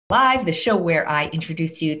Live, the show where I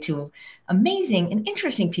introduce you to amazing and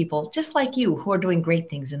interesting people just like you who are doing great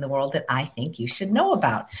things in the world that I think you should know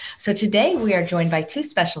about. So today we are joined by two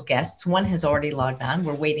special guests. One has already logged on.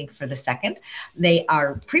 We're waiting for the second. They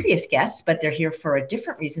are previous guests, but they're here for a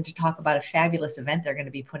different reason to talk about a fabulous event they're going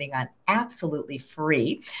to be putting on absolutely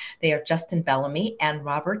free. They are Justin Bellamy and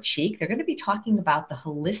Robert Cheeke. They're going to be talking about the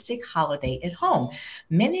holistic holiday at home.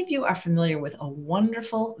 Many of you are familiar with a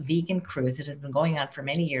wonderful vegan cruise that has been going on for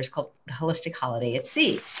many years called the Holistic Holiday at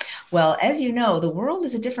Sea. Well, as you know, the world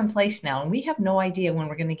is a different place now, and we have no idea when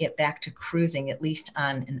we're going to get back to cruising, at least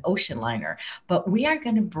on an ocean liner. But we are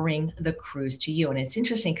going to bring the cruise to you. And it's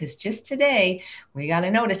interesting because just today, we got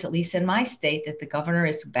a notice, at least in my state, that the governor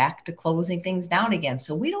is back to closing things down again.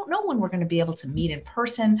 So we don't know when we're going to be able to meet in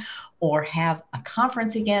person or have a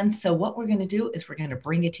conference again. So what we're going to do is we're going to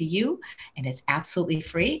bring it to you, and it's absolutely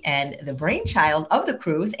free. And the brainchild of the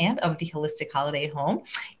cruise and of the Holistic Holiday at Home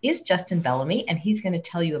is Justin Bellamy, and he's going to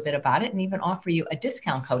tell you a bit about it and even offer you a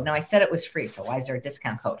discount code. Now, I said it was free, so why is there a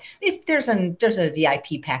discount code? If there's a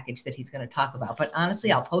VIP package that he's going to talk about, but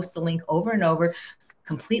honestly, I'll post the link over and over.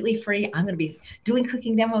 Completely free. I'm going to be doing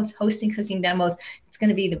cooking demos, hosting cooking demos. It's going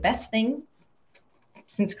to be the best thing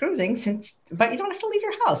since cruising, but you don't have to leave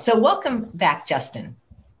your house. So welcome back, Justin.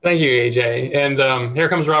 Thank you, AJ. And here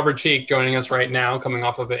comes Robert Cheeke joining us right now, coming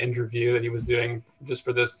off of an interview that he was doing just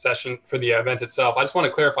for this session, for the event itself. I just want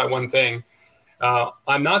to clarify one thing.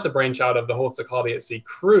 I'm not the brainchild of the Holistic Holiday at Sea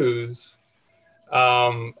cruise.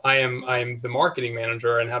 I'm the marketing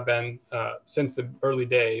manager and have been since the early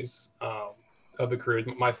days of the cruise.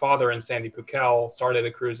 My father and Sandy Pukel started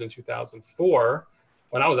the cruise in 2004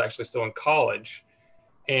 when I was actually still in college.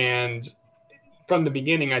 And from the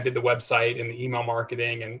beginning, I did the website and the email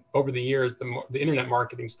marketing, and over the years, the internet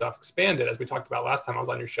marketing stuff expanded, as we talked about last time I was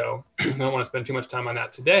on your show. I don't want to spend too much time on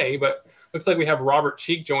that today, but looks like we have Robert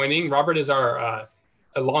Cheeke joining. Robert is our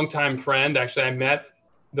a longtime friend. Actually, I met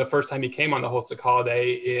the first time he came on the Holistic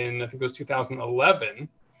Holiday in, I think it was 2011.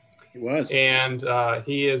 It was. And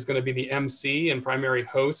he is going to be the MC and primary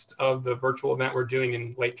host of the virtual event we're doing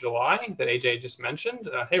in late July that AJ just mentioned.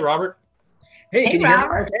 Hey, Robert. Hey, can you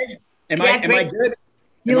Robert. hear me okay? Am I good?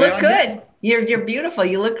 You look good. You're beautiful.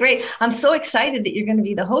 You look great. I'm so excited that you're going to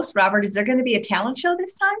be the host, Robert. Is there going to be a talent show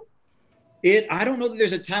this time? I don't know that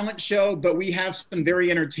there's a talent show, but we have some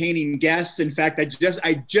very entertaining guests. In fact, I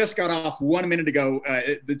just got off 1 minute ago.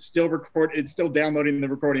 It's still downloading the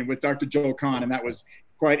recording with Dr. Joel Kahn, and that was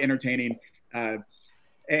quite entertaining.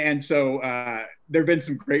 And so there have been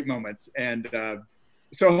some great moments. And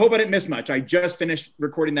so I hope I didn't miss much. I just finished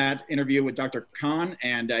recording that interview with Dr. Kahn,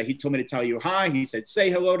 and he told me to tell you hi. He said, say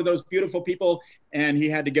hello to those beautiful people. And he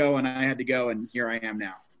had to go, and I had to go, and here I am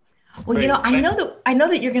now. Well, I know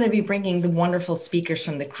that you're going to be bringing the wonderful speakers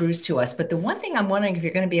from the cruise to us. But the one thing I'm wondering if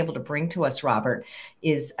you're going to be able to bring to us, Robert,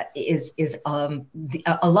 is a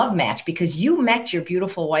love match, because you met your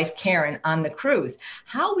beautiful wife Karen on the cruise.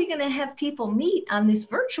 How are we going to have people meet on this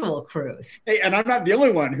virtual cruise? Hey, and I'm not the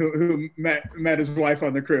only one who met his wife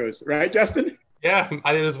on the cruise, right, Justin? Yeah,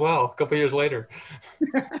 I did as well. A couple of years later.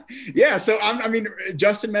 Yeah, so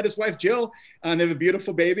Justin met his wife Jill, and they have a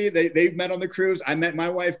beautiful baby. They've met on the cruise. I met my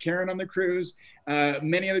wife Karen on the cruise.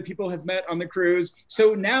 Many other people have met on the cruise.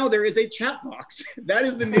 So now there is a chat box. That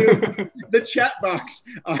is the chat box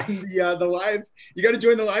on the live. You got to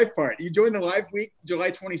join the live part. You join the live week, July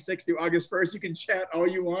 26th through August 1st. You can chat all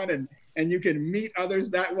you want, and you can meet others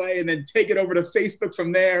that way, and then take it over to Facebook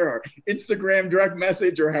from there, or Instagram direct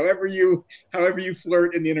message, or however you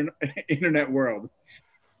flirt in the internet world.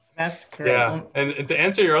 That's great. Yeah, and to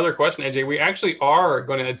answer your other question, AJ, we actually are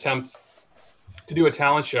going to attempt to do a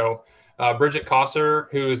talent show. Bridget Kosser,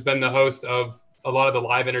 who has been the host of a lot of the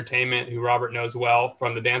live entertainment, who Robert knows well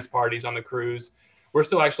from the dance parties on the cruise. We're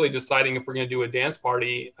still actually deciding if we're going to do a dance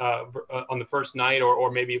party on the first night,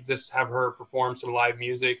 or maybe just have her perform some live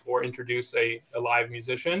music or introduce a live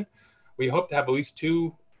musician. We hope to have at least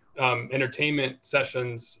two entertainment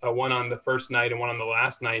sessions, one on the first night and one on the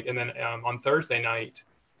last night. And then on Thursday night,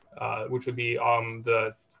 which would be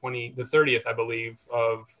the 30th, I believe,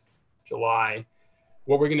 of July.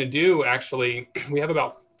 What we're going to do, actually, we have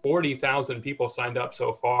about 40,000 people signed up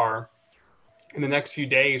so far. In the next few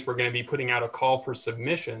days, we're going to be putting out a call for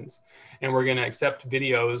submissions, and we're going to accept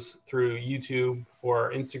videos through YouTube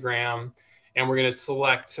or Instagram, and we're going to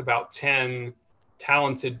select about 10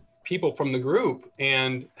 talented people from the group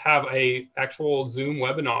and have a actual Zoom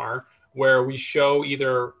webinar where we show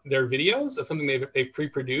either their videos of something they've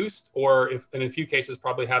pre-produced, or if in a few cases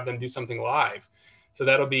probably have them do something live. So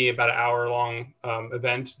that'll be about an hour-long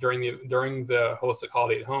event during the Holistic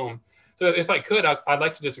Holiday at Home. So if I could, I'd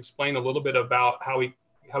like to just explain a little bit about how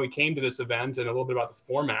how we came to this event and a little bit about the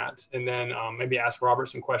format, and then maybe ask Robert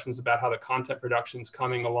some questions about how the content production is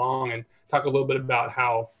coming along, and talk a little bit about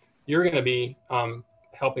how you're going to be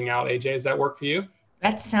helping out. AJ, does that work for you?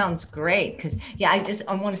 That sounds great. Because, yeah,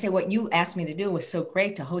 I want to say what you asked me to do was so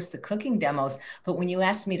great to host the cooking demos. But when you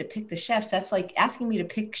asked me to pick the chefs, that's like asking me to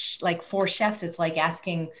pick like four chefs. It's like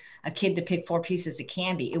asking a kid to pick four pieces of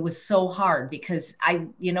candy. It was so hard because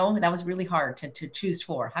that was really hard to choose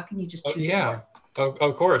four. How can you just choose Yeah. four?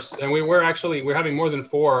 Of course. And we're having more than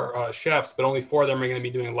four chefs, but only four of them are going to be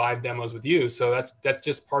doing live demos with you. So that's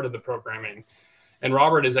just part of the programming. And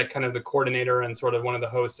Robert is kind of the coordinator and sort of one of the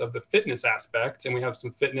hosts of the fitness aspect. And we have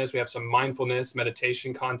some fitness, we have some mindfulness,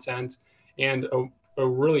 meditation content, and a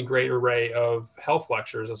really great array of health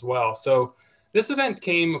lectures as well. So this event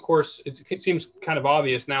came, of course, it seems kind of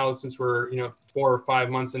obvious now since we're 4 or 5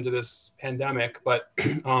 months into this pandemic, but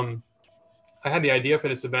I had the idea for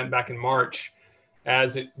this event back in March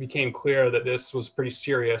as it became clear that this was pretty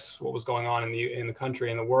serious, what was going on in the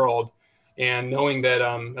country and the world. And knowing that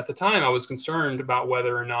at the time I was concerned about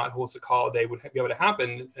whether or not Holistic Holiday would be able to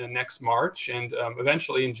happen next March. And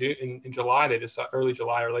eventually in July, early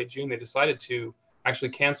July or late June, they decided to actually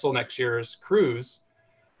cancel next year's cruise.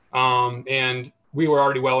 And we were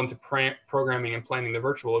already well into programming and planning the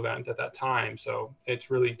virtual event at that time. So it's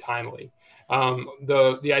really timely.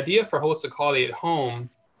 The idea for Holistic Holiday at Home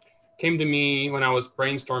came to me when I was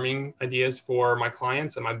brainstorming ideas for my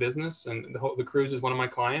clients and my business, and the cruise is one of my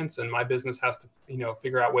clients, and my business has to,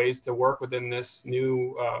 figure out ways to work within this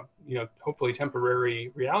new, hopefully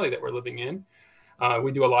temporary reality that we're living in.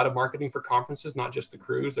 We do a lot of marketing for conferences, not just the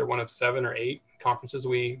cruise. They're one of 7 or 8 conferences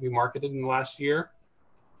we marketed in the last year.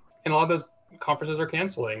 And a lot of those conferences are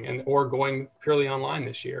canceling or going purely online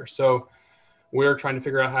this year. So we're trying to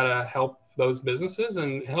figure out how to help those businesses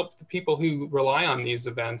and help the people who rely on these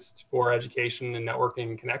events for education and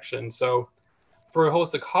networking and connection. So for a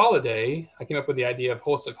Holistic Holiday, I came up with the idea of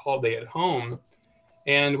Holistic Holiday at Home.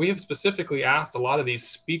 And we have specifically asked a lot of these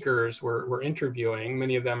speakers we're interviewing.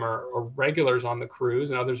 Many of them are regulars on the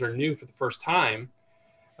cruise, and others are new for the first time.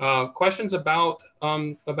 Questions about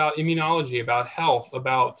immunology, about health,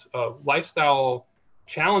 about lifestyle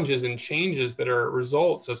challenges and changes that are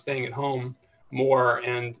results of staying at home more,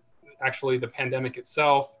 and actually the pandemic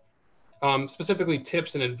itself, specifically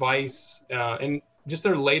tips and advice, and just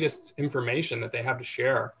their latest information that they have to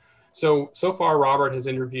share. So far, Robert has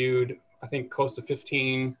interviewed, I think, close to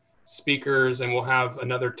 15 speakers, and we'll have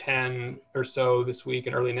another 10 or so this week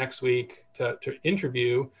and early next week to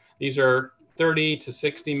interview. These are 30 to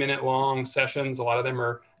 60 minute long sessions. A lot of them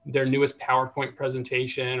are their newest PowerPoint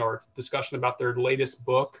presentation or discussion about their latest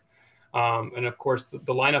book. And of course,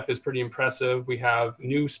 the lineup is pretty impressive. We have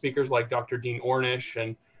new speakers like Dr. Dean Ornish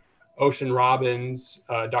and Ocean Robbins,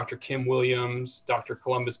 Dr. Kim Williams, Dr.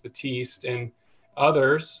 Columbus Batiste, and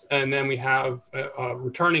others. And then we have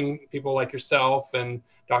returning people like yourself and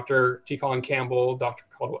Dr. T. Colin Campbell, Dr.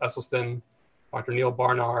 Caldwell Esselstyn, Dr. Neil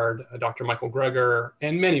Barnard, Dr. Michael Greger,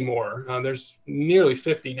 and many more. There's nearly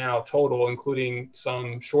 50 now total, including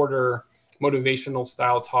some shorter motivational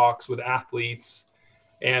style talks with athletes.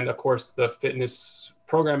 And of course, the fitness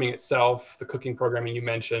programming itself, the cooking programming you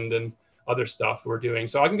mentioned, and other stuff we're doing.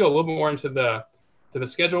 So I can go a little bit more into the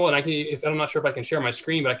schedule, and I'm not sure if I can share my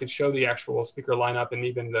screen, but I could show the actual speaker lineup and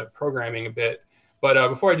even the programming a bit. But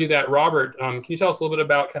before I do that, Robert, can you tell us a little bit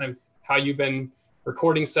about kind of how you've been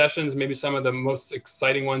recording sessions, maybe some of the most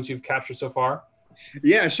exciting ones you've captured so far?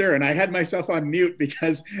 Yeah, sure. And I had myself on mute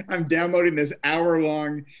because I'm downloading this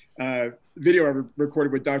hour-long video I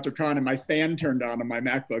recorded with Dr. Khan, and my fan turned on my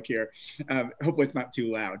MacBook here. Hopefully it's not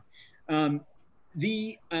too loud.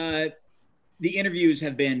 The interviews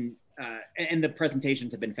have been, and the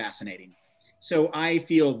presentations have been fascinating. So I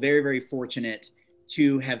feel very, very fortunate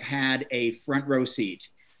to have had a front row seat.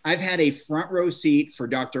 I've had a front row seat for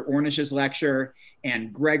Dr. Ornish's lecture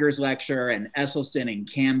and Greger's lecture and Esselstyn and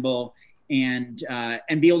Campbell, and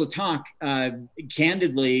be able to talk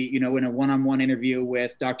candidly, in a one-on-one interview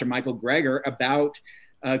with Dr. Michael Greger about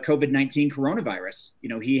COVID-19 coronavirus.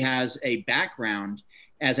 He has a background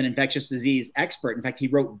as an infectious disease expert. In fact, he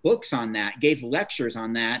wrote books on that, gave lectures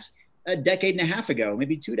on that a decade and a half ago,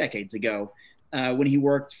 maybe 2 decades ago, when he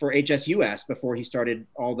worked for HSUS before he started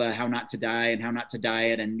all the How Not to Die and How Not to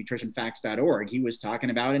Diet and nutritionfacts.org. He was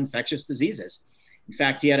talking about infectious diseases. In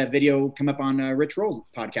fact, he had a video come up on Rich Roll's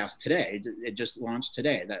podcast today. It just launched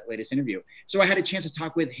today, that latest interview. So I had a chance to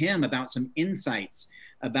talk with him about some insights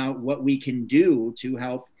about what we can do to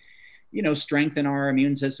help, strengthen our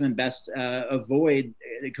immune system and best avoid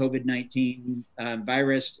the COVID-19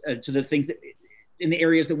 virus to the things that in the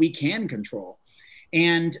areas that we can control.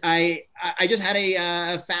 And I just had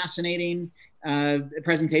a fascinating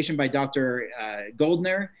presentation by Dr.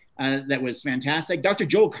 Goldner that was fantastic. Dr.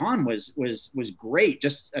 Joel Kahn was great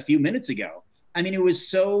just a few minutes ago. I mean, it was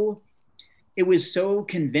so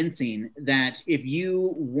convincing that if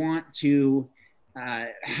you want to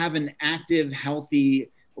have an active,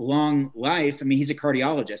 healthy, long life. I mean, he's a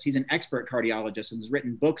cardiologist. He's an expert cardiologist and has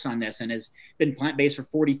written books on this and has been plant-based for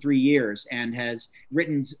 43 years and has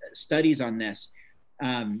written studies on this,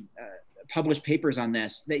 published papers on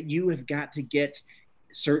this, that you have got to get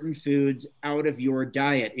certain foods out of your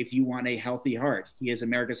diet if you want a healthy heart. He is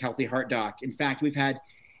America's Healthy Heart Doc. In fact, we've had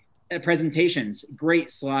presentations, great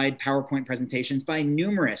slide PowerPoint presentations by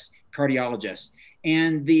numerous cardiologists.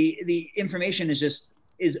 And the information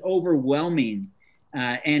is overwhelming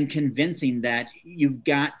and convincing that you've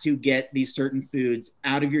got to get these certain foods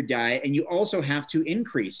out of your diet. And you also have to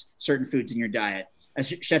increase certain foods in your diet. As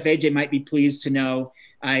Chef AJ might be pleased to know,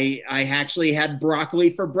 I actually had broccoli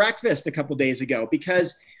for breakfast a couple days ago,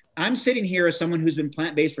 because I'm sitting here as someone who's been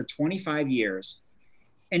plant-based for 25 years.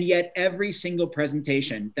 And yet every single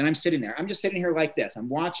presentation that I'm sitting there, I'm just sitting here like this. I'm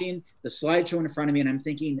watching the slideshow in front of me and I'm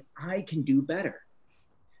thinking, I can do better.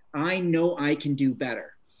 I know I can do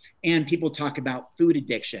better. And people talk about food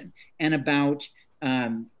addiction and about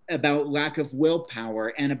lack of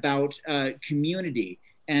willpower and about community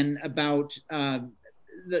and about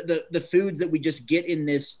the foods that we just get in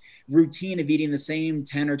this routine of eating the same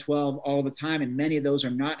 10 or 12 all the time. And many of those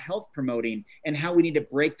are not health promoting, and how we need to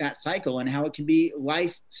break that cycle and how it can be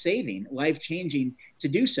life-saving, life-changing to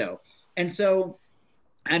do so. And so,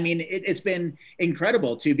 I mean, it's been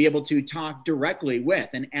incredible to be able to talk directly with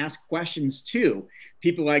and ask questions to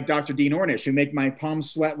people like Dr. Dean Ornish, who make my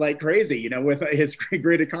palms sweat like crazy, you know, with his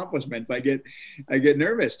great accomplishments. I get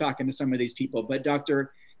nervous talking to some of these people, but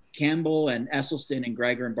Dr. Campbell and Esselstyn and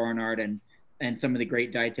Greger and Barnard and some of the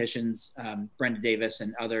great dietitians, Brenda Davis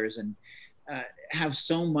and others, and have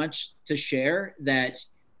so much to share that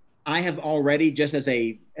I have already, just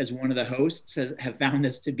as one of the hosts, have found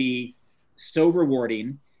this to be so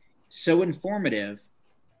rewarding, so informative,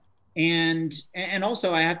 and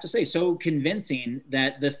also, I have to say, so convincing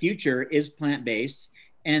that the future is plant-based.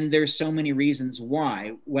 And there's so many reasons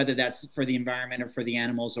why, whether that's for the environment or for the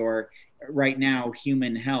animals or right now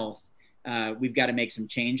human health. We've got to make some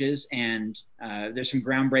changes, and there's some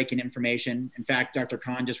groundbreaking information. In fact, Dr.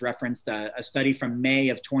 Kahn just referenced a study from May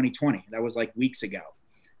of 2020. That was like weeks ago.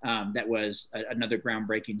 That was another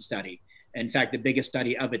groundbreaking study. In fact, the biggest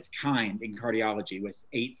study of its kind in cardiology, with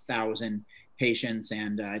 8,000 patients.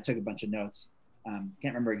 And I took a bunch of notes. Can't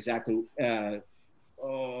remember exactly. The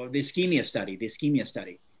ischemia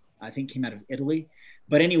study, I think came out of Italy.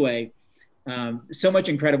 But anyway, so much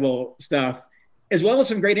incredible stuff, as well as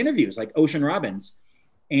some great interviews like Ocean Robbins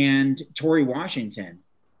and Tori Washington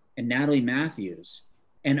and Natalie Matthews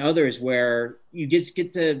and others, where you just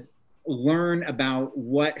get to learn about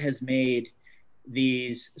what has made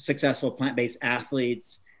these successful plant-based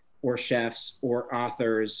athletes or chefs or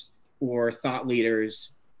authors or thought leaders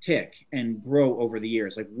tick and grow over the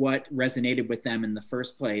years. Like, what resonated with them in the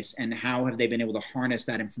first place, and how have they been able to harness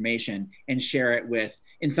that information and share it with,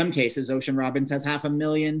 in some cases, Ocean Robbins has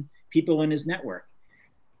 500,000 people in his network,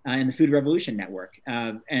 in the Food Revolution Network.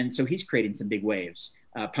 And so he's creating some big waves,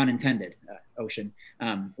 pun intended, Ocean,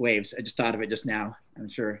 waves. I just thought of it just now. I'm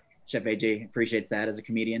sure Chef AJ appreciates that as a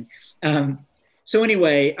comedian. So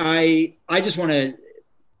anyway, I just want to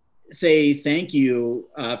say thank you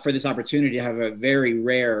for this opportunity to have a very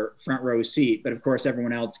rare front row seat. But of course,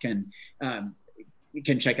 everyone else can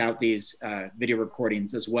check out these video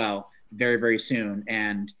recordings as well very, very soon.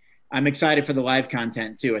 And I'm excited for the live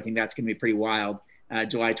content too. I think that's going to be pretty wild.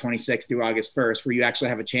 July 26th through August 1st, where you actually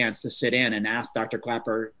have a chance to sit in and ask Dr.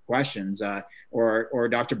 Clapper questions, or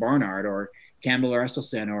Dr. Barnard, or Campbell, or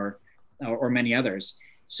Esselstyn, or many others.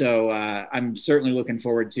 So I'm certainly looking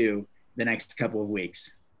forward to the next couple of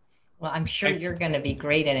weeks. Well, I'm sure you're going to be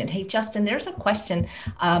great in it. Hey, Justin, there's a question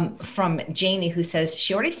from Janie, who says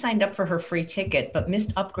she already signed up for her free ticket, but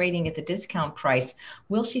missed upgrading at the discount price.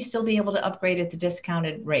 Will she still be able to upgrade at the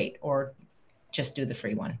discounted rate, or just do the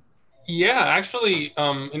free one? Yeah, actually,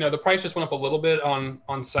 the price just went up a little bit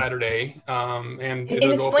on Saturday. And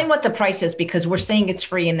explain what the price is, because we're saying it's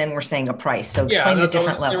free and then we're saying a price. So explain the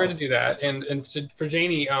different levels. Ready to do that. And for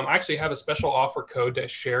Janie, I actually have a special offer code to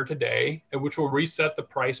share today, which will reset the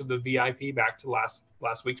price of the VIP back to last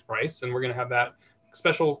week's price. And we're going to have that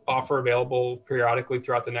special offer available periodically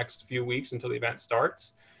throughout the next few weeks until the event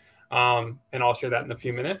starts. And I'll share that in a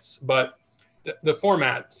few minutes. But the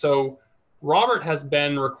format, so Robert has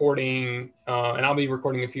been recording, and I'll be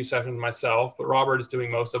recording a few sessions myself, but Robert is doing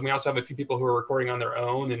most of them. We also have a few people who are recording on their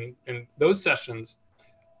own, and those sessions,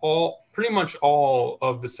 pretty much all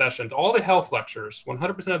of the sessions, all the health lectures,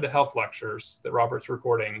 100% of the health lectures that Robert's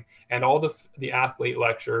recording, and all the athlete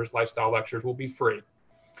lectures, lifestyle lectures will be free.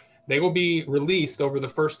 They will be released over the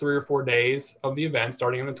first 3 or 4 days of the event,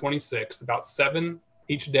 starting on the 26th, about 7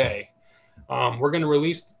 each day. We're going to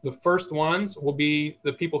release the first ones will be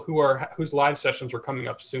the people whose live sessions are coming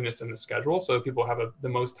up soonest in the schedule, so people have the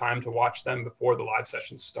most time to watch them before the live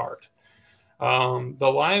sessions start.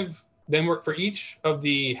 For each of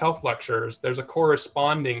the health lectures, there's a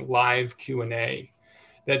corresponding live Q&A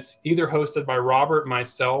that's either hosted by Robert,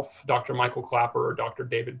 myself, Dr. Michael Clapper, or Dr.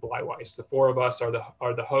 David Bleiweiss. The 4 of us are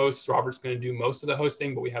the hosts. Robert's going to do most of the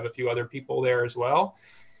hosting, but we have a few other people there as well.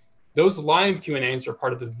 Those live Q&As are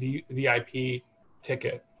part of the VIP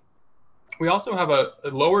ticket. We also have a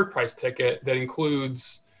lowered price ticket that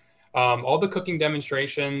includes all the cooking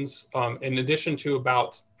demonstrations, in addition to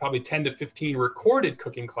about probably 10 to 15 recorded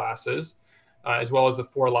cooking classes, as well as the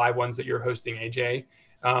 4 live ones that you're hosting, AJ,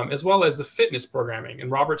 as well as the fitness programming. And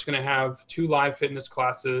Robert's going to have 2 live fitness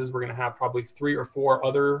classes. We're going to have probably 3 or 4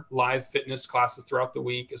 other live fitness classes throughout the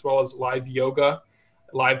week, as well as live yoga,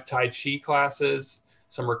 live Tai Chi classes,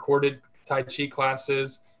 some recorded Tai Chi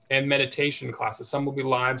classes, and meditation classes. Some will be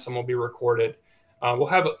live, some will be recorded. We'll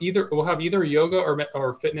have either yoga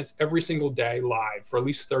or fitness every single day live for at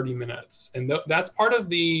least 30 minutes. And that's part of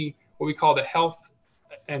what we call the health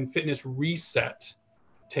and fitness reset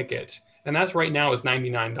ticket. And that's right now is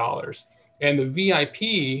 $99. And the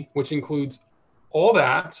VIP, which includes all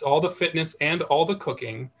the fitness and all the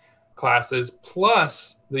cooking classes,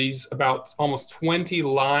 plus these about almost 20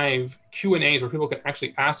 live Q&As where people can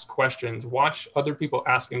actually ask questions, watch other people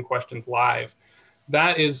asking questions live.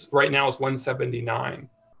 That is right now is $179.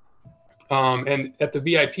 And at the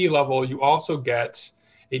VIP level, you also get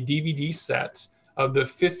a DVD set of the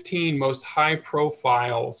 15 most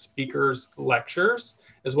high-profile speakers' lectures,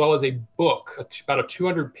 as well as a book, about a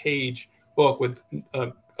 200-page book with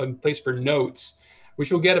a place for notes, which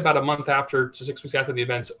you'll get about a month to 6 weeks after the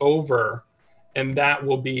event's over. And that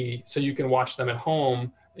will be so you can watch them at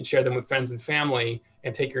home and share them with friends and family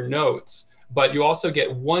and take your notes. But you also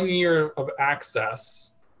get 1 year of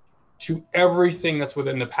access to everything that's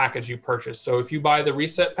within the package you purchase. So if you buy the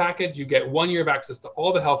reset package, you get 1 year of access to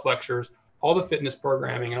all the health lectures, all the fitness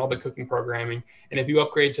programming, and all the cooking programming. And if you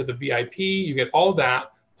upgrade to the VIP, you get all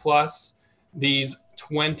that plus these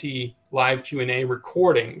 20 live Q&A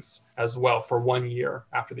recordings as well for 1 year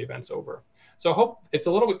after the event's over. So I hope it's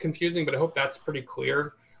a little bit confusing, but I hope that's pretty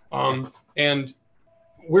clear. And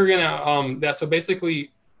we're gonna, so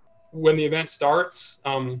basically when the event starts,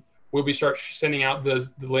 we'll be sending out the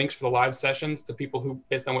links for the live sessions to people who,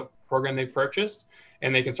 based on what program they've purchased,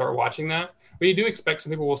 and they can start watching that. We do expect some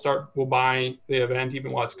people will buy the event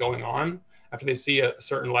even while it's going on. After they see a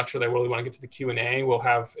certain lecture, they really want to get to the Q&A.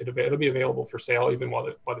 It'll be available for sale even while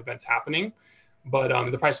the event's happening. But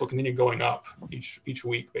the price will continue going up each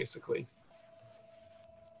week, basically.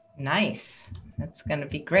 Nice. That's going to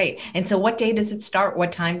be great. And so what day does it start?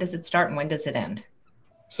 What time does it start? And when does it end?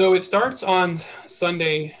 So it starts on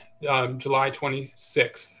Sunday, July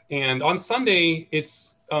 26th. And on Sunday,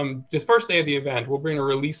 it's the first day of the event. We're going to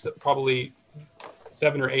release probably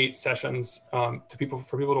 7 or 8 sessions for people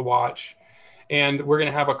to watch. And we're going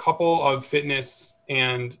to have a couple of fitness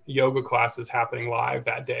and yoga classes happening live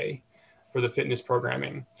that day for the fitness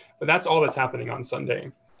programming. But that's all that's happening on Sunday.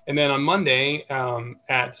 And then on Monday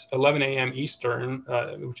at 11 a.m. Eastern,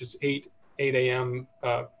 which is 8 a.m.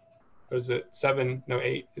 Is it 7? No,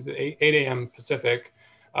 8. Is it 8 a.m. Pacific?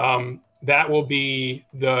 That will be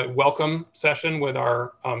the welcome session with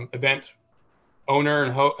our event owner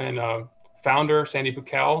and founder, Sandy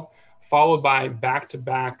Bukel, followed by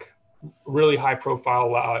back-to-back really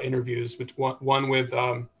high-profile interviews. One with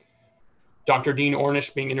Dr. Dean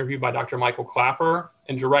Ornish being interviewed by Dr. Michael Clapper,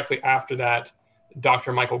 and directly after that,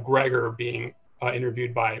 Dr. Michael Greger being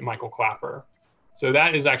interviewed by Michael Clapper. So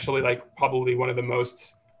that is actually like probably one of the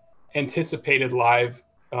most anticipated live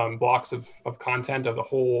blocks of content of the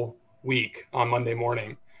whole week on Monday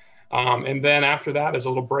morning. And then after that, there's a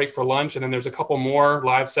little break for lunch, and then there's a couple more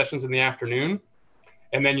live sessions in the afternoon,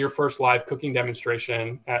 and then your first live cooking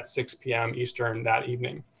demonstration at 6 p.m. Eastern that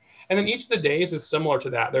evening. And then each of the days is similar to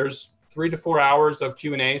that. There's 3 to 4 hours of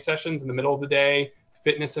Q&A sessions in the middle of the day,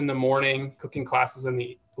 fitness in the morning, cooking classes in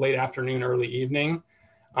the late afternoon, early evening.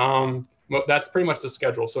 That's pretty much the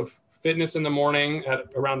schedule. So fitness in the morning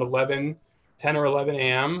at around 10 or 11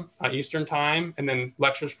 a.m. Eastern time, and then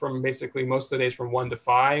lectures from basically most of the days from 1 to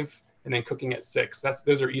 5, and then cooking at 6.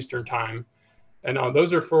 Those are Eastern time. And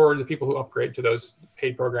those are for the people who upgrade to those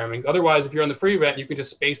paid programming. Otherwise, if you're on the free event, you can just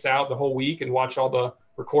space out the whole week and watch all the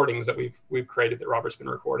recordings that we've created that Robert's been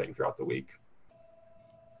recording throughout the week.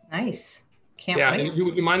 Nice. Can't yeah, wait. And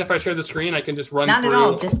you mind if I share the screen? I can just run Not through. Not at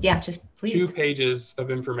all. Just please. 2 pages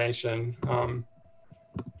of information,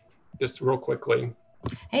 just real quickly.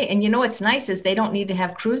 Hey, and you know what's nice is they don't need to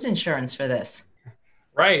have cruise insurance for this.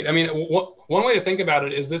 Right. I mean, one way to think about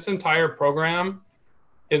it is this entire program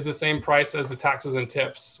is the same price as the taxes and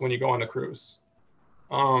tips when you go on a cruise.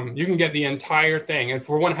 You can get the entire thing. And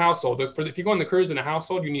for one household, if you go on the cruise in a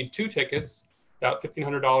household, you need 2 tickets, about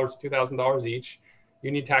 $1,500, $2,000 each. You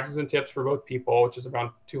need taxes and tips for both people, which is around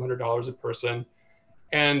 $200 a person.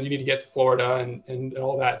 And you need to get to Florida and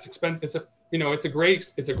all that. It's expensive. It's a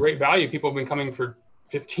great value. People have been coming for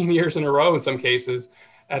 15 years in a row in some cases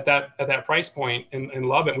at that price point and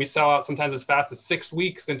love it. We sell out sometimes as fast as 6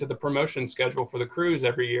 weeks into the promotion schedule for the cruise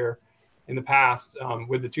every year in the past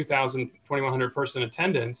with the 2,100 person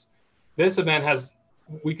attendance. This event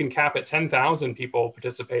we can cap at 10,000 people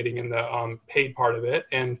participating in the paid part of it.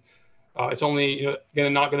 And it's only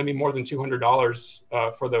not going to be more than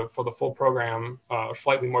 $200 for the full program, or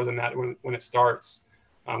slightly more than that when it starts.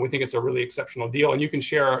 We think it's a really exceptional deal, and you can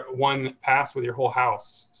share one pass with your whole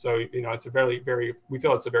house. So it's we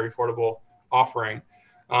feel it's a very affordable offering.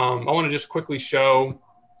 I want to just quickly show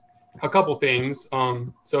a couple things.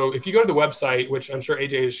 So if you go to the website, which I'm sure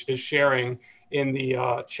AJ is sharing in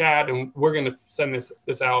the chat, and we're going to send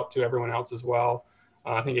this out to everyone else as well.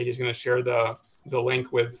 I think AJ is going to share the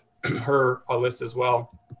link with her list as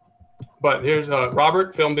well. But here's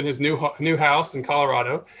Robert filmed in his new house in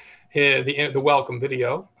Colorado, the welcome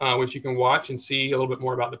video, which you can watch and see a little bit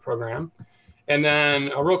more about the program. And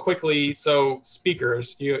then real quickly, so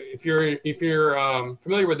speakers, if you're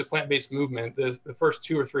familiar with the plant-based movement, the first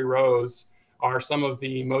 2 or 3 rows are some of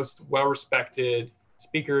the most well-respected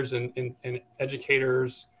speakers and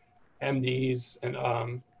educators, MDs, and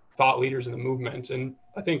thought leaders in the movement. And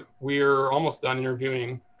I think we're almost done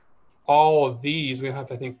interviewing all of these. We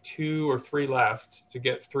have, I think, 2 or 3 left to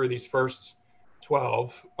get through these first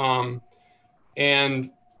 12.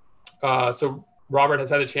 So Robert has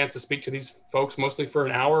had a chance to speak to these folks mostly for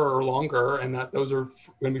an hour or longer, and those are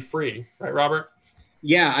going to be free, right, Robert?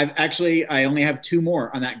 Yeah, I only have 2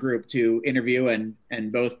 more on that group to interview,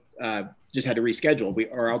 and both just had to reschedule,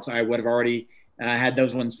 or else I would have already had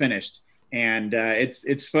those ones finished. And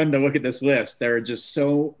it's fun to look at this list. There are just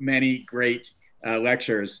so many great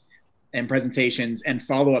lectures and presentations and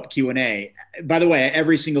follow-up Q&A. By the way,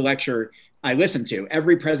 every single lecture I listen to,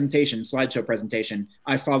 every presentation, slideshow presentation,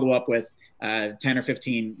 I follow up with 10 or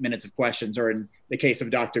 15 minutes of questions, or in the case of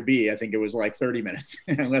Dr. B, I think it was like 30 minutes,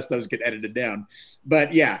 unless those get edited down.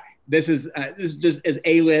 But yeah, this is just as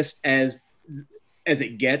A-list as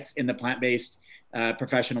it gets in the plant-based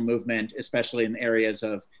professional movement, especially in the areas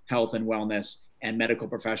of health and wellness and medical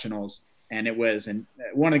professionals. And it was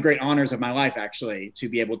one of the great honors of my life, actually, to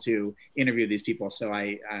be able to interview these people. So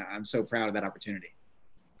I'm so proud of that opportunity.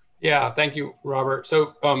 Yeah, thank you, Robert.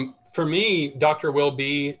 So for me, Dr. Will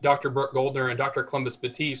B., Dr. Brooke Goldner, and Dr. Columbus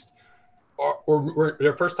Batiste were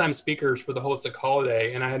their first-time speakers for the Holistic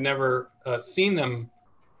Holiday, and I had never seen them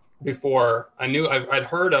before. I'd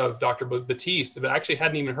heard of Dr. Batiste, but I actually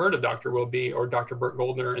hadn't even heard of Dr. Will B. or Dr. Brooke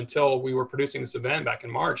Goldner until we were producing this event back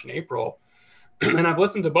in March and April. And I've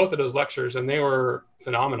listened to both of those lectures, and they were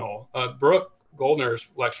phenomenal. Brooke Goldner's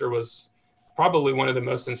lecture was probably one of the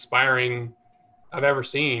most inspiring I've ever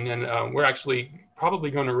seen. And we're actually probably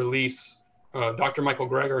going to release Dr. Michael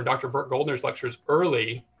Greger and Dr. Brooke Goldner's lectures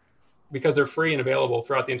early, because they're free and available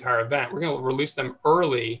throughout the entire event. We're going to release them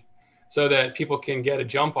early so that people can get a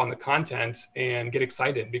jump on the content and get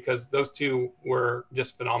excited, because those 2 were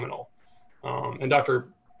just phenomenal. And Dr.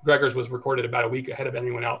 Greger's was recorded about a week ahead of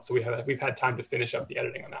anyone else. So we've had time to finish up the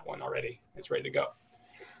editing on that one already. It's ready to go.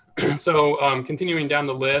 So continuing down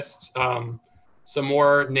the list, some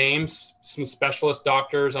more names, some specialist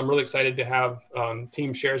doctors. I'm really excited to have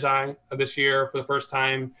Team Sherzai this year for the first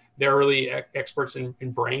time. They're really experts in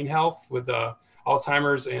brain health with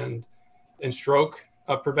Alzheimer's and stroke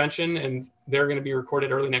prevention, and they're going to be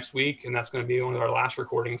recorded early next week, and that's going to be one of our last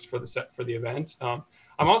recordings for the event.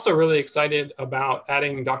 I'm also really excited about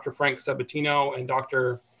adding Dr. Frank Sabatino and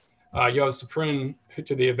Dr. Yoav Saprun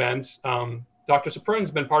to the event. Dr.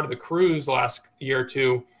 Saprun's been part of the cruise the last year or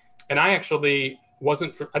 2, and I actually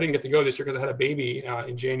I didn't get to go this year because I had a baby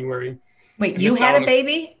in January. Wait, you had a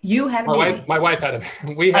baby? You had a baby? My wife had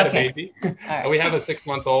we had a baby. Right. We have a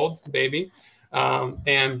 6-month-old baby.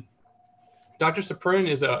 And Dr. Saprun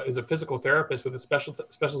is a physical therapist with a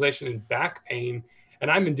specialization in back pain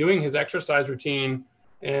And I've been doing his exercise routine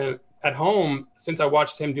at home since I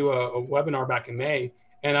watched him do a webinar back in May.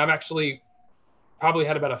 And I've actually probably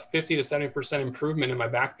had about a 50 to 70% improvement in my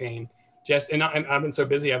back pain. I've been so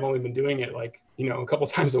busy, I've only been doing it like, a couple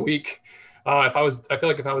times a week. I feel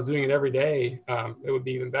like if I was doing it every day, it would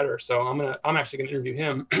be even better. So I'm actually gonna interview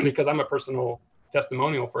him because I'm a personal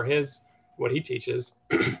testimonial for what he teaches.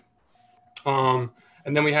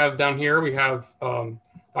 And then we have down here, we have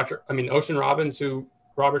Ocean Robbins, who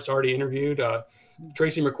Robert's already interviewed,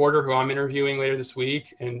 Tracy McCorder, who I'm interviewing later this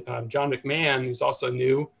week, and John McMahon, who's also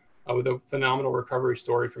new with a phenomenal recovery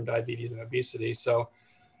story from diabetes and obesity. So,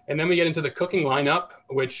 and then we get into the cooking lineup,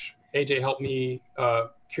 which AJ helped me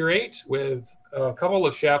curate with a couple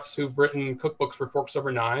of chefs who've written cookbooks for Forks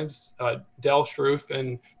Over Knives, Del Shroof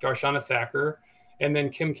and Darshana Thacker, and then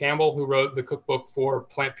Kim Campbell, who wrote the cookbook for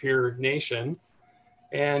Plant Pure Nation,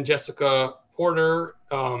 and Jessica Porter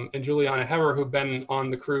and Juliana Hever, who've been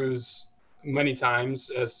on the cruise many times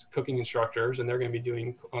as cooking instructors, and they're going to be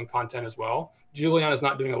doing content as well. Juliana's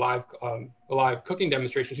not doing a live cooking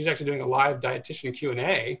demonstration. She's actually doing a live dietitian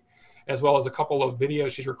Q&A, as well as a couple of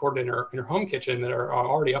videos she's recorded in her home kitchen that are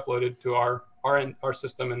already uploaded to our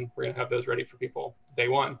system, and we're going to have those ready for people day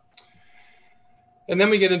one. And then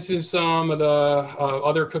we get into some of the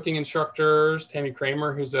other cooking instructors. Tammy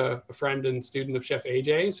Kramer, who's a friend and student of Chef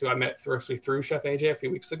AJ's, who I met through Chef AJ a few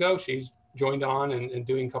weeks ago. She's joined on and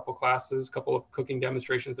doing a couple classes, a couple of cooking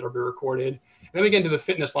demonstrations that will be recorded. And then we get into the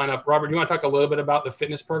fitness lineup. Robert, do you want to talk a little bit about the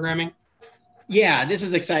fitness programming? Yeah, this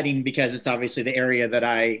is exciting because it's obviously the area that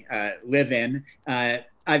I live in.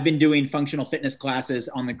 I've been doing functional fitness classes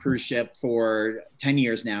on the cruise ship for 10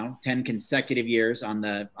 years now, 10 consecutive years on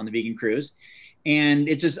the vegan cruise. And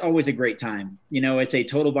it's just always a great time. It's a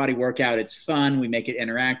total body workout. It's fun. We make it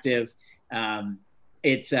interactive.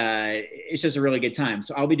 It's just a really good time.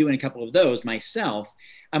 So I'll be doing a couple of those myself.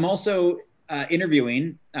 I'm also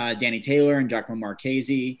interviewing Danny Taylor and Giacomo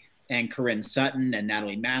Marchese and Corinne Sutton and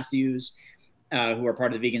Natalie Matthews, who are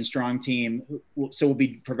part of the Vegan Strong team. So we'll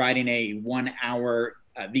be providing a 1 hour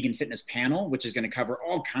vegan fitness panel, which is going to cover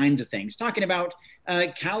all kinds of things, talking about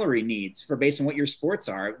calorie needs based on what your sports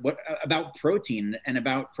are, about protein and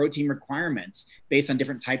about protein requirements based on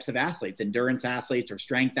different types of athletes, endurance athletes or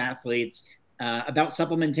strength athletes, about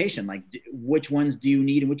supplementation, like which ones do you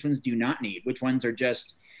need and which ones do you not need, which ones are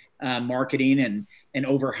just marketing and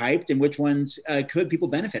overhyped, and which ones could people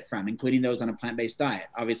benefit from, including those on a plant-based diet.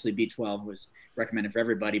 Obviously, B12 was recommended for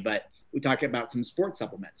everybody, but we talk about some sports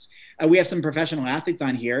supplements. We have some professional athletes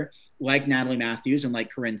on here, like Natalie Matthews and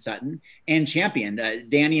like Corinne Sutton, and Champion.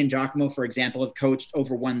 Danny and Giacomo, for example, have coached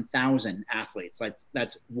over 1,000 athletes.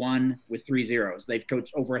 That's one with 3 zeros. They've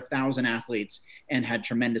coached over 1,000 athletes and had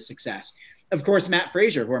tremendous success. Of course, Matt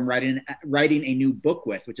Frazier, who I'm writing a new book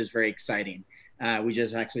with, which is very exciting. We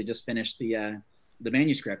just finished the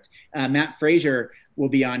manuscript. Matt Frazier will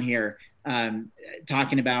be on here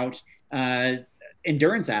talking about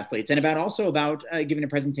endurance athletes and about giving a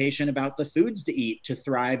presentation about the foods to eat to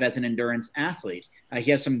thrive as an endurance athlete.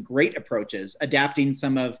 He has some great approaches, adapting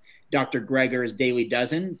some of Dr. Greger's Daily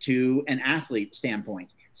Dozen to an athlete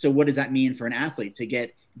standpoint. So what does that mean for an athlete to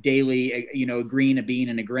get daily, a green, a bean,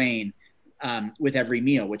 and a grain with every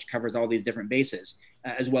meal, which covers all these different bases,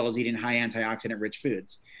 as well as eating high antioxidant rich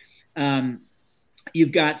foods.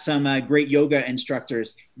 You've got some great yoga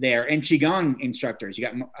instructors there and Qigong instructors. You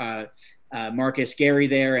got Marcus Gary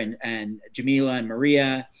there and Jamila and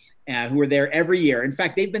Maria, who are there every year. In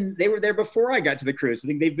fact, they were there before I got to the cruise. I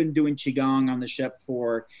think they've been doing Qigong on the ship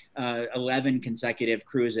for 11 consecutive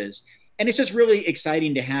cruises. And it's just really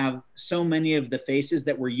exciting to have so many of the faces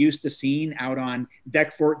that we're used to seeing out on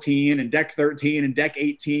deck 14 and deck 13 and deck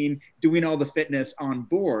 18 doing all the fitness on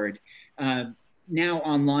board, now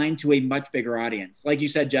online to a much bigger audience. Like you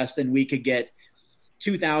said, Justin, we could get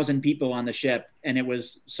 2,000 people on the ship and it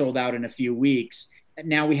was sold out in a few weeks.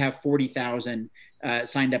 Now we have 40,000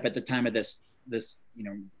 signed up at the time of this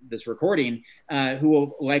recording, who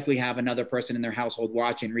will likely have another person in their household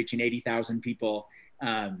watching, reaching 80,000 people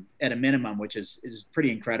at a minimum, which is pretty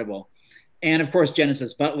incredible. And of course,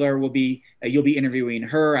 Genesis Butler you'll be interviewing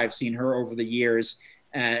her. I've seen her over the years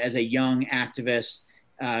as a young activist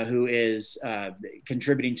who is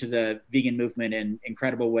contributing to the vegan movement in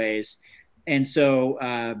incredible ways. And so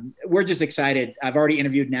we're just excited. I've already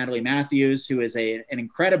interviewed Natalie Matthews, who is an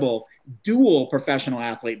incredible dual professional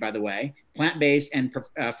athlete, by the way, plant-based and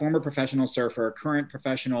former professional surfer, current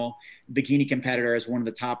professional bikini competitor, is one of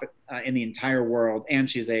the top in the entire world. And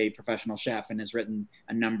she's a professional chef and has written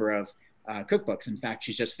a number of cookbooks. In fact,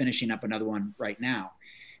 she's just finishing up another one right now.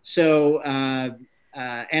 So,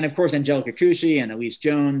 and of course, Angelica Cushi and Elise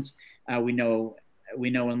Jones, we know we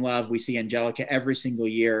know and love. We see Angelica every single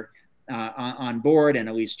year on board, and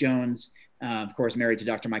Elise Jones, of course, married to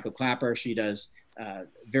Dr. Michael Clapper. She does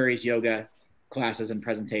various yoga classes and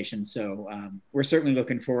presentations. So we're certainly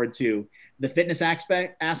looking forward to the fitness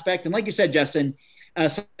aspect. And like you said, Justin,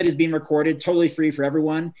 some of it is being recorded, totally free for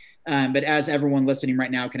everyone. But as everyone listening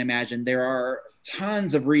right now can imagine, there are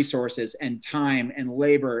tons of resources and time and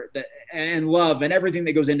labor and love and everything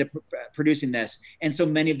that goes into producing this. And so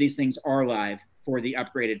many of these things are live for the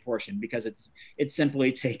upgraded portion, because it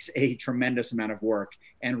simply takes a tremendous amount of work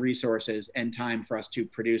and resources and time for us to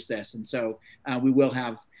produce this. And so we will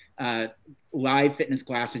have live fitness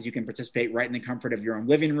classes. You can participate right in the comfort of your own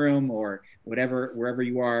living room or wherever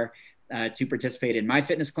you are, to participate in my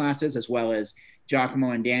fitness classes, as well as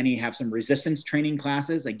Giacomo and Danny have some resistance training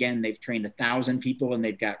classes. Again, they've trained 1,000 people, and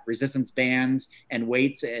they've got resistance bands and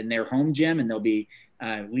weights in their home gym, and they'll be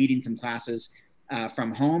leading some classes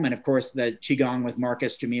from home. And of course, the Qigong with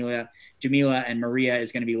Marcus, Jamila, and Maria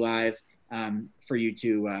is going to be live for you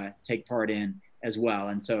to take part in as well.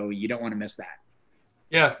 And so you don't want to miss that.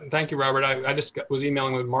 Yeah, thank you, Robert. I just was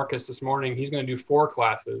emailing with Marcus this morning. He's going to do 4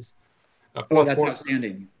 classes. Oh, that's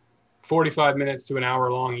outstanding. 45 minutes to an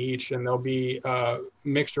hour long each, and there'll be a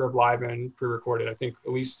mixture of live and pre-recorded. I think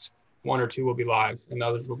at least 1 or 2 will be live, and the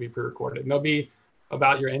others will be pre-recorded. And they'll be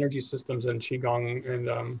about your energy systems and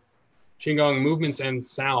Qigong movements and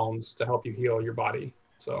sounds to help you heal your body.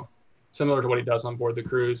 So similar to what he does on board the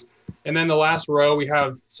cruise. And then the last row, we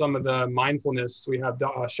have some of the mindfulness. We have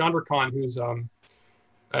Chandra Khan, who's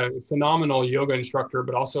a phenomenal yoga instructor,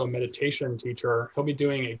 but also a meditation teacher. He'll be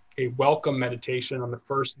doing a welcome meditation on the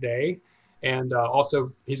first day. And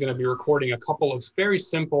also he's going to be recording a couple of very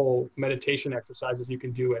simple meditation exercises you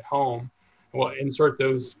can do at home. We'll insert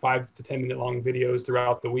those 5 to 10 minute long videos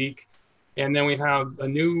throughout the week. And then we have a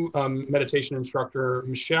new meditation instructor,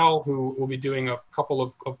 Michelle, who will be doing a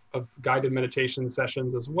couple of guided meditation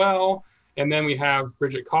sessions as well. And then we have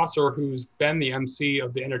Bridget Kosser, who's been the MC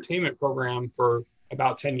of the entertainment program for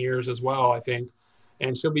about 10 years as well, I think.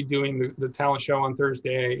 And she'll be doing the talent show on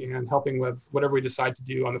Thursday and helping with whatever we decide to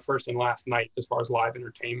do on the first and last night as far as live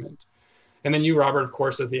entertainment. And then you, Robert, of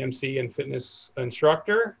course, as the MC and fitness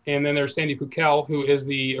instructor. And then there's Sandy Pukel, who is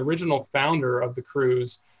the original founder of the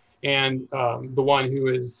cruise and the one who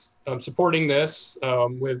is supporting this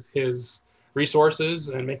with his resources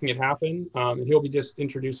and making it happen. And he'll be just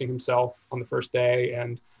introducing himself on the first day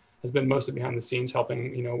and has been mostly behind the scenes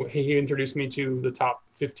helping. You know, he introduced me to the top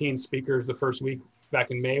 15 speakers the first week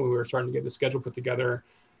back in May when we were starting to get the schedule put together.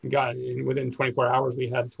 And within 24 hours, we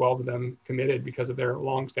had 12 of them committed because of their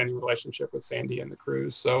long-standing relationship with Sandy and the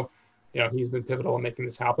cruise. So, you know, he's been pivotal in making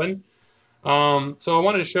this happen. So I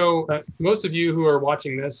wanted to show most of you who are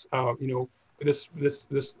watching this, you know, this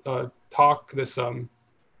talk, this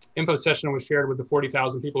info session was shared with the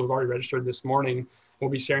 40,000 people who've already registered this morning.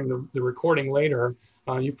 We'll be sharing the recording later.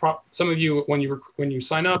 Some of you, when you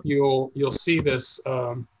sign up, you'll see this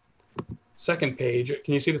second page.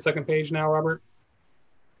 Can you see the second page now, Robert?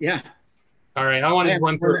 Yeah. All right. I want to just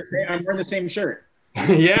run through. I'm wearing the same shirt.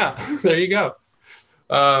 Yeah. There you go.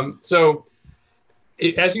 As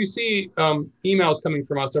you see emails coming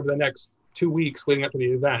from us over the next 2 weeks leading up to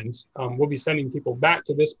the event, we'll be sending people back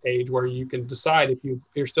to this page where you can decide if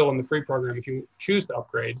you're still in the free program, if you choose to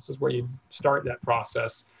upgrade. This is where you start that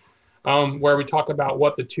process, where we talk about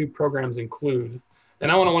what the 2 programs include.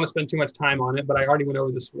 And I don't want to spend too much time on it, but I already went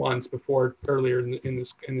over this once before earlier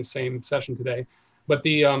in the same session today. But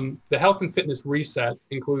the health and fitness reset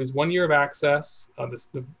includes 1 year of access,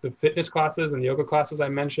 the fitness classes and yoga classes I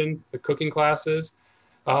mentioned, the cooking classes.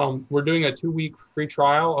 We're doing a 2-week free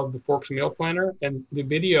trial of the Forks meal planner, and the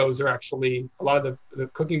videos are actually, a lot of the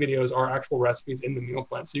cooking videos are actual recipes in the meal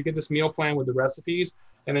plan. So you get this meal plan with the recipes,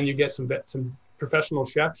 and then you get some professional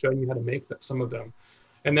chefs showing you how to make some of them.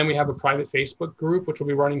 And then we have a private Facebook group, which will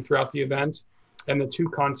be running throughout the event, and the 2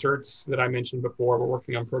 concerts that I mentioned before. We're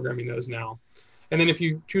working on programming those now. And then if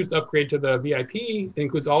you choose to upgrade to the VIP, it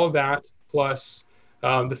includes all of that, plus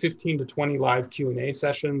the 15 to 20 live Q&A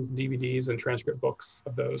sessions, DVDs, and transcript books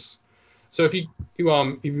of those. So if you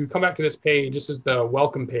come back to this page, this is the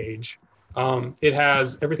welcome page. It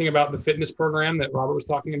has everything about the fitness program that Robert was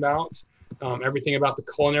talking about, everything about the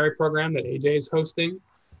culinary program that AJ is hosting,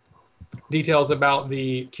 details about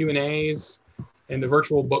the Q&As, and the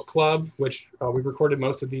virtual book club, which we've recorded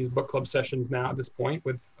most of these book club sessions now at this point.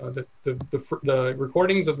 With the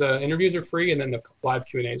recordings of the interviews are free, and then the live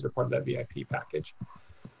Q&As are part of that VIP package.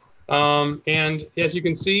 And as you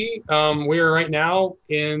can see, we are right now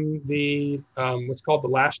in the what's called the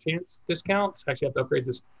last chance discount. Actually, I have to upgrade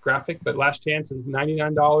this graphic, but last chance is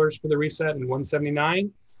 $99 for the reset and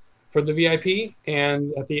 $179 for the VIP,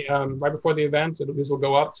 and at the right before the event, these will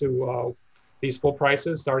go up to these full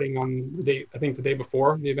prices starting on the day. I think the day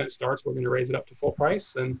before the event starts, we're going to raise it up to full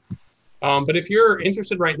price. And but if you're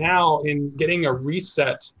interested right now in getting a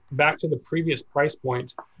reset back to the previous price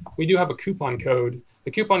point, we do have a coupon code.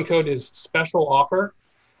 The coupon code is special offer.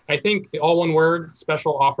 I think all one word,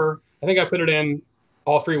 special offer. I think I put it in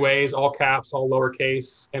all three ways, all caps, all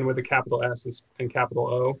lowercase, and with a capital S and capital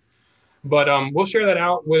O. But we'll share that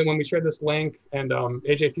out when we share this link. And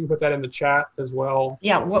AJ, if you put that in the chat as well.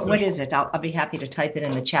 Yeah, what is it? I'll be happy to type it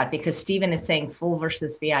in the chat because Stephen is saying full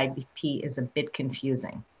versus VIP is a bit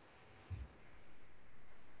confusing.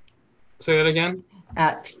 Say that again.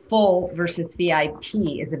 Full versus VIP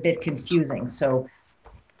is a bit confusing. So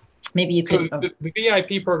maybe you could. So the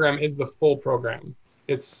VIP program is the full program.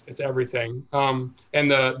 It's everything.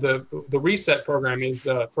 And the reset program is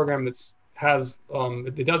the program that's has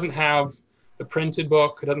it doesn't have the printed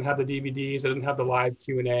book, it doesn't have the DVDs, it doesn't have the live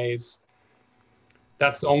Q&As.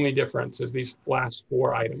 That's the only difference is these last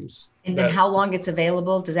 4 items. And then how long it's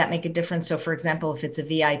available, does that make a difference? So for example, if it's a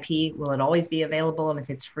VIP, will it always be available? And if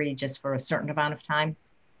it's free, just for a certain amount of time?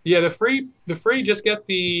 Yeah, the free just get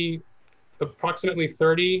the approximately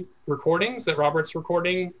 30 recordings that Robert's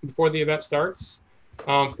recording before the event starts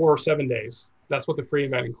for 7 days. That's what the free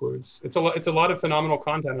event includes. It's a lot of phenomenal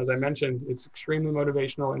content. As I mentioned, it's extremely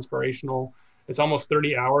motivational, inspirational. It's almost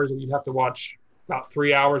 30 hours, and you'd have to watch about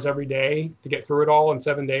 3 hours every day to get through it all in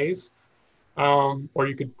 7 days. Or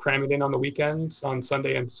you could cram it in on the weekends, on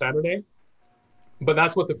Sunday and Saturday. But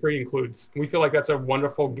that's what the free includes. We feel like that's a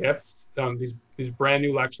wonderful gift. These brand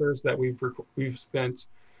new lectures that we've spent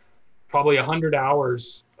probably 100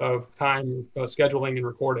 hours of time scheduling and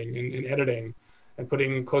recording and editing, and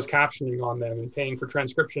putting closed captioning on them and paying for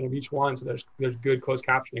transcription of each one. So there's good closed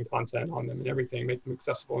captioning content on them and everything, make them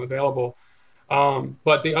accessible and available.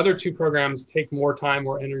 But the other 2 programs take more time,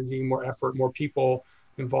 more energy, more effort, more people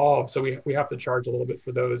involved. So we have to charge a little bit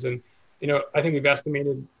for those. And, I think we've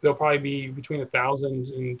estimated there'll probably be between 1,000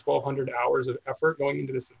 and 1,200 hours of effort going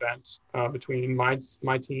into this event between my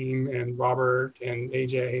team and Robert and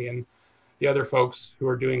AJ and the other folks who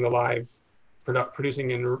are doing the live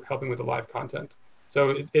producing and helping with the live content.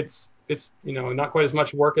 So it's not quite as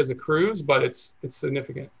much work as a cruise, but it's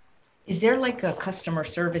significant. Is there like a customer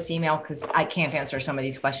service email? Because I can't answer some of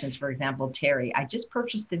these questions. For example, Terry, I just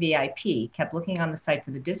purchased the VIP, kept looking on the site for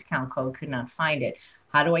the discount code, could not find it.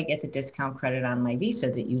 How do I get the discount credit on my Visa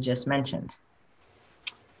that you just mentioned?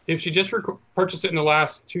 If she just purchased it in the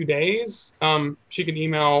last 2 days, she can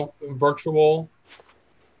email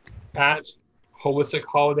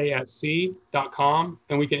virtual@holisticholidayatsea.com,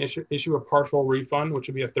 and we can issue a partial refund, which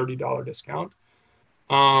would be a $30 discount.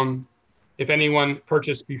 If anyone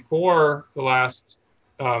purchased before the last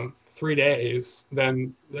 3 days,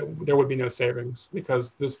 then there would be no savings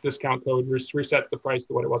because this discount code resets the price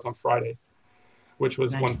to what it was on Friday, which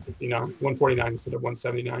was nice. $149 instead of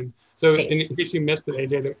 $179. So in case you missed it,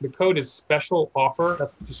 AJ, the code is special offer.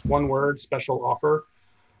 That's just one word, special offer.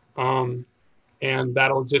 And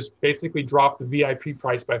that'll just basically drop the VIP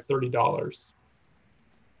price by $30.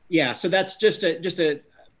 Yeah, so that's just a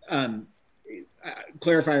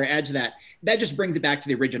clarify or add to that. That just brings it back to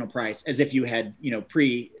the original price, as if you had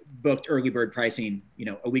pre-booked early bird pricing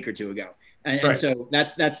a week or 2 ago. And, right. And so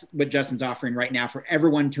that's what Justin's offering right now for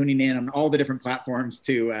everyone tuning in on all the different platforms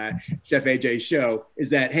to Chef AJ's show, is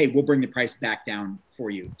that, hey, we'll bring the price back down for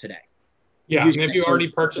you today. Yeah, and if you already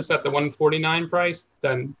purchased at the $149 price,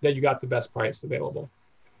 then you got the best price available.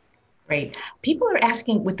 Great. People are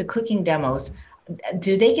asking with the cooking demos,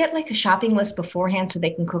 do they get like a shopping list beforehand so they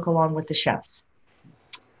can cook along with the chefs?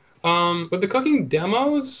 With the cooking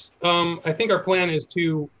demos, I think our plan is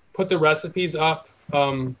to put the recipes up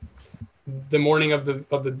the morning of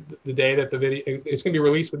the day that the video, it's going to be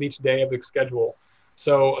released with each day of the schedule.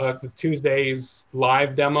 So the Tuesday's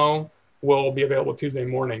live demo will be available Tuesday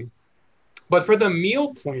morning. But for the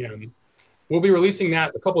meal plan, we'll be releasing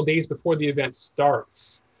that a couple of days before the event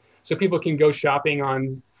starts. So people can go shopping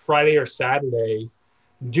on Friday or Saturday,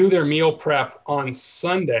 do their meal prep on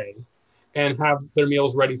Sunday, and have their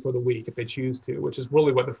meals ready for the week if they choose to, which is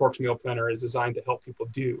really what the Forks Meal Planner is designed to help people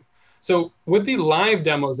do. So with the live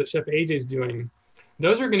demos that Chef AJ is doing,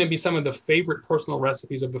 those are going to be some of the favorite personal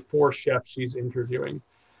recipes of the 4 chefs she's interviewing.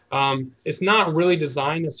 It's not really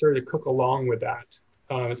designed necessarily to cook along with that.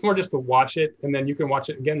 It's more just to watch it, and then you can watch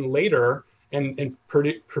it again later and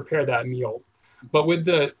prepare that meal. But with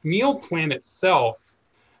the meal plan itself,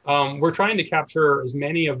 we're trying to capture as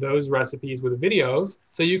many of those recipes with the videos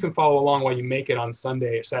so you can follow along while you make it on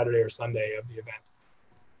Saturday or Sunday of the event.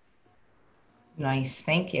 Nice,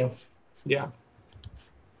 thank you. Yeah.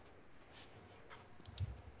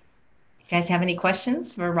 guys have any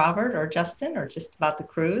questions for Robert or Justin or just about the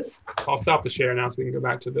cruise? I'll stop the share now so we can go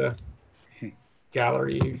back to the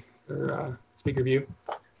gallery or speaker view.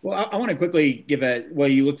 Well, I want to quickly while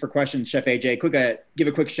you look for questions, Chef AJ, give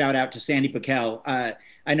a quick shout out to Sandy Piquel.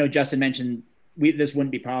 I know Justin mentioned this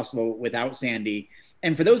wouldn't be possible without Sandy.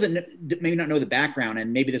 And for those that maybe not know the background,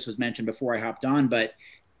 and maybe this was mentioned before I hopped on, but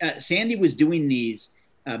Sandy was doing these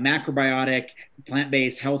macrobiotic,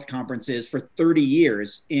 plant-based health conferences for 30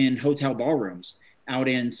 years in hotel ballrooms out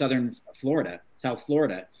in South Florida,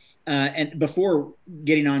 and before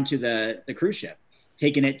getting onto the cruise ship,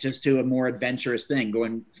 taking it just to a more adventurous thing,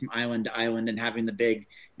 going from island to island and having the big,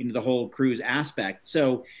 the whole cruise aspect.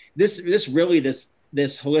 So this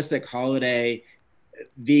holistic holiday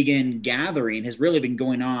vegan gathering has really been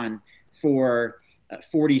going on for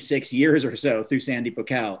 46 years or so through Sandy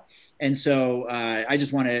Piquel. And so I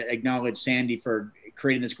just want to acknowledge Sandy for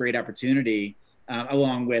creating this great opportunity,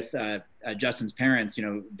 along with Justin's parents,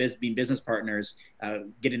 being business partners,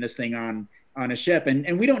 getting this thing on a ship.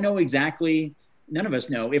 And we don't know exactly, none of us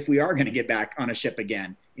know if we are going to get back on a ship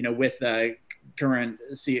again, with the current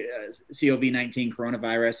COVID-19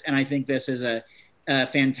 coronavirus. And I think this is a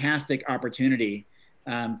fantastic opportunity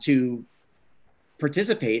to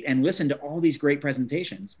participate and listen to all these great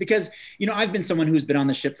presentations, because I've been someone who's been on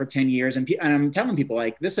the ship for 10 years, and I'm telling people,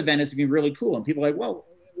 like, this event is going to be really cool, and people are like, well,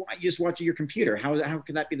 why you just watch your computer? How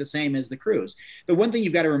could that be the same as the cruise? But one thing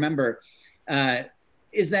you've got to remember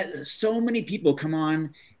is that so many people come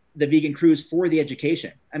on the vegan cruise for the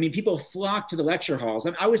education. I mean, people flock to the lecture halls.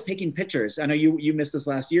 I was taking pictures. I know you missed this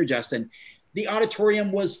last year, Justin. The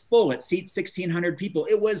auditorium was full. It seats 1,600 people.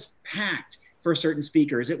 It was packed for certain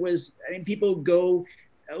speakers. People go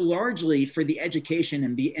largely for the education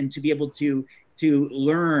and to be able to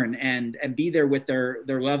learn and be there with their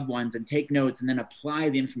loved ones and take notes and then apply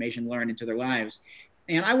the information learned into their lives.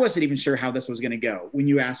 And I wasn't even sure how this was going to go when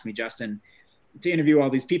you asked me, Justin, to interview all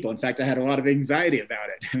these people. In fact, I had a lot of anxiety about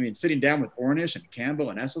it. I mean, sitting down with Ornish and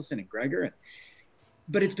Campbell and Esselstyn and Gregor,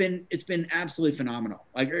 but it's been absolutely phenomenal.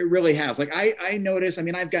 Like, it really has. Like, I notice,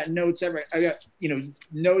 I've got notes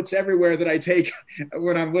notes everywhere that I take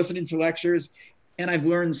when I'm listening to lectures. And I've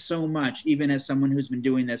learned so much, even as someone who's been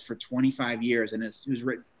doing this for 25 years and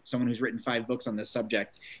someone who's written 5 books on this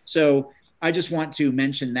subject. So I just want to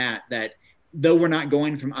mention that though we're not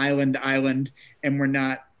going from island to island and we're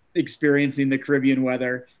not experiencing the Caribbean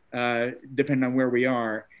weather, depending on where we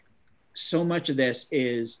are, so much of this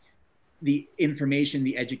is the information,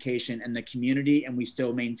 the education, and the community, and we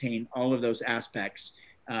still maintain all of those aspects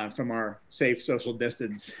from our safe social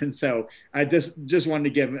distance. And so I just wanted to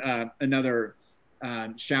give another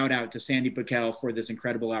shout out to Sandy Piquel for this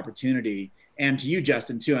incredible opportunity, and to you,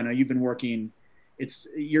 Justin, too. I know you've been working.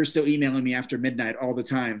 You're still emailing me after midnight all the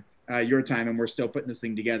time, your time, and we're still putting this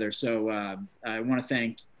thing together. So I want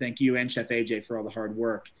to thank you and Chef AJ for all the hard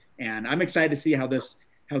work, and I'm excited to see how this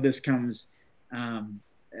comes.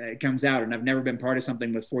 It comes out, and I've never been part of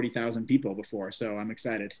something with 40,000 people before, so I'm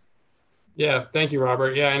excited. Yeah, thank you,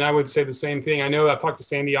 Robert. Yeah, and I would say the same thing. I know I've talked to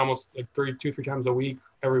Sandy almost like 3 times a week,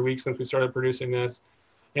 every week since we started producing this,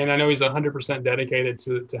 and I know he's 100% dedicated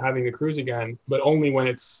to having the cruise again, but only when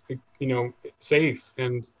it's safe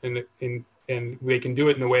and they can do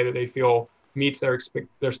it in a way that they feel meets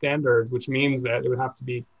their standards, which means that it would have to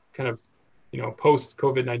be kind of post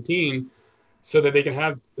COVID-19, so that they can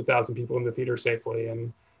have 1,000 people in the theater safely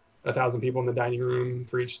and 1,000 people in the dining room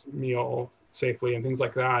for each meal safely and things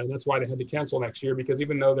like that. And that's why they had to cancel next year, because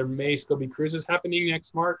even though there may still be cruises happening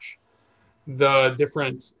next March, the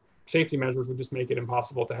different safety measures would just make it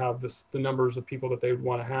impossible to have the numbers of people that they would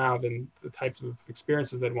want to have and the types of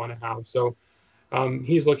experiences they'd want to have. So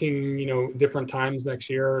he's looking, different times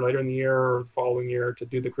next year, later in the year or the following year, to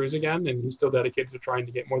do the cruise again. And he's still dedicated to trying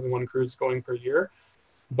to get more than one cruise going per year.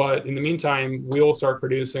 But in the meantime, we'll start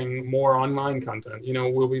producing more online content.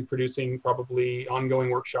 We'll be producing probably ongoing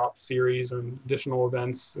workshop series and additional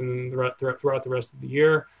events throughout the rest of the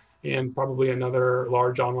year, and probably another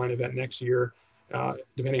large online event next year,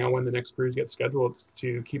 depending on when the next cruise gets scheduled,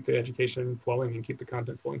 to keep the education flowing and keep the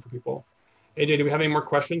content flowing for people. AJ, do we have any more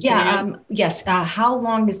questions? Yeah, yes. How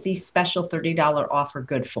long is the special $30 offer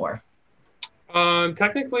good for?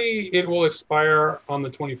 Technically, it will expire on the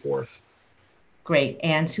 24th. Great.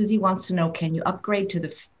 And Susie wants to know, can you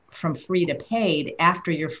upgrade from free to paid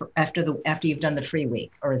after you've done the free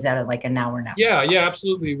week, or is that like a now or now? Yeah,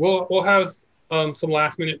 absolutely. We'll have some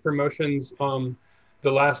last minute promotions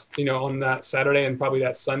the last on that Saturday and probably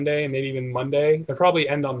that Sunday and maybe even Monday. It'll probably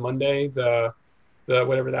end on Monday, the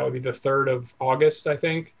whatever that would be, the 3rd of August, I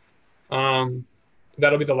think.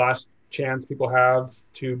 That'll be the last chance people have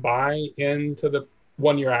to buy into the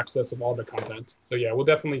 1-year access of all the content. So yeah, we'll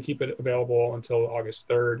definitely keep it available until August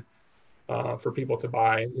 3rd for people to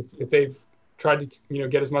buy. If they've tried to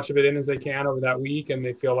get as much of it in as they can over that week, and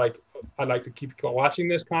they feel like I'd like to keep watching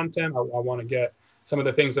this content, I want to get some of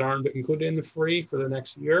the things that aren't included in the free for the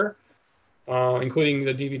next year, including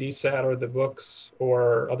the DVD set or the books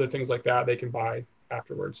or other things like that, they can buy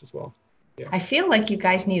afterwards as well. Yeah. I feel like you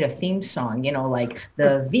guys need a theme song, like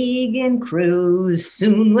the vegan cruise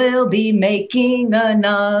soon will be making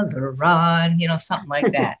another run, something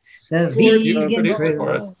like that. The vegan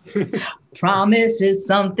cruise promises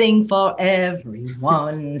something for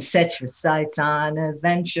everyone. Set your sights on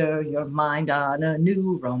adventure, your mind on a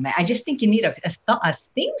new romance. I just think you need a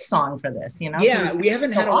theme song for this, Yeah, we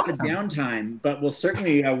haven't had a lot of downtime, but we'll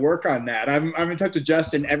certainly work on that. I'm in touch with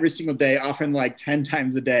Justin every single day, often like 10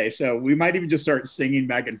 times a day. So we might even just start singing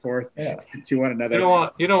back and forth to one another.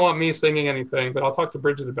 You don't want me singing anything, but I'll talk to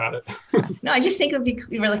Bridget about it. No, I just think it would be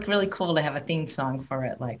really, really cool to have a theme song for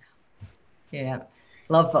it.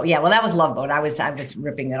 Love Boat. Yeah, well, that was Love Boat. I was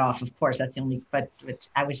ripping it off. Of course, that's the only. But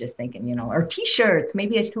I was just thinking, or T-shirts.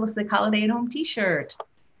 Maybe a holistic holiday at home T-shirt.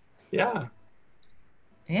 Yeah.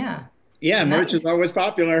 Yeah. Yeah, merch is always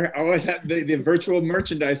popular. Always have the virtual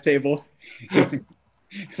merchandise table, like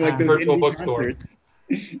the virtual bookstore.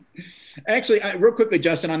 Actually, real quickly,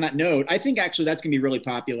 Justin, on that note, I think actually that's going to be really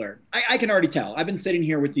popular. I can already tell. I've been sitting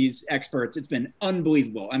here with these experts. It's been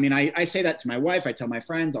unbelievable. I mean, I say that to my wife. I tell my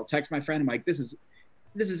friends. I'll text my friend. I'm like, this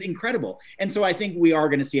is incredible. And so I think we are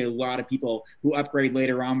going to see a lot of people who upgrade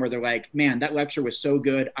later on where they're like, man, that lecture was so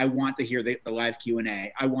good. I want to hear the live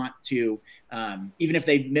Q&A. I want to, even if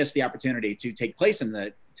they miss the opportunity to take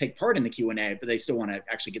part in the Q&A, but they still want to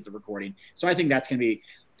actually get the recording. So I think that's going to be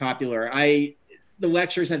popular. The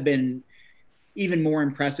lectures have been even more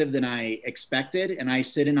impressive than I expected. And I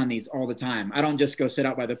sit in on these all the time. I don't just go sit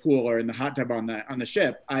out by the pool or in the hot tub on the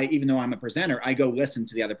ship. Even though I'm a presenter, I go listen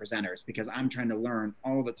to the other presenters because I'm trying to learn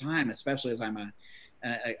all the time, especially as I'm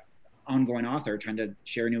a ongoing author trying to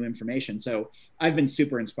share new information. So I've been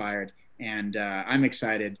super inspired, and I'm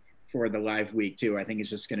excited for the live week too. I think it's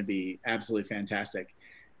just going to be absolutely fantastic.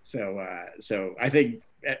 So I think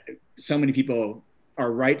so many people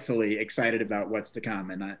are rightfully excited about what's to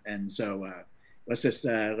come. And so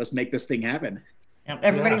let's make this thing happen.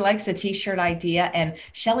 Everybody likes the T-shirt idea. And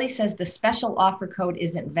Shelly says the special offer code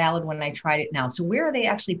isn't valid when I tried it now. So where are they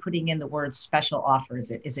actually putting in the word special offer?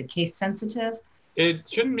 Is it case sensitive? It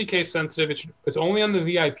shouldn't be case sensitive. It's only on the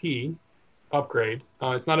VIP upgrade.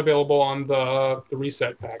 It's not available on the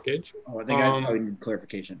reset package. Oh, I think I probably need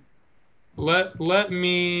clarification. Let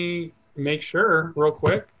me make sure real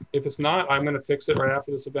quick. If it's not, I'm going to fix it right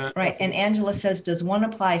after this event. Right. And Angela says, does one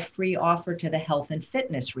apply free offer to the health and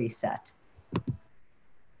fitness reset?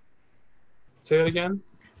 Say that again.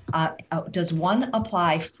 Does one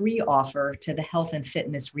apply free offer to the health and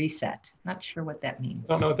fitness reset? Not sure what that means.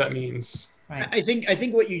 I don't know what that means. Right. I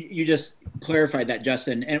think what you just clarified that,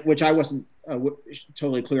 Justin, and which I wasn't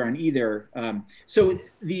totally clear on either. So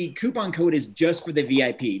the coupon code is just for the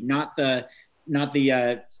VIP, not the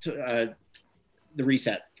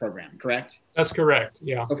reset program, correct? That's correct.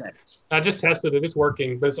 Yeah. Okay. I just tested it. It's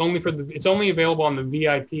working, but it's only available on the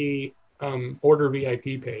VIP order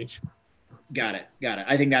VIP page. Got it.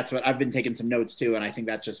 I think that's what I've been taking some notes too, and I think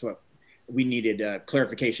that's just what we needed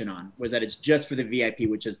clarification on, was that it's just for the VIP,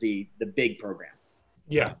 which is the big program.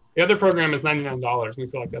 Yeah. The other program is $99. We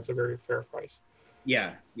feel like that's a very fair price.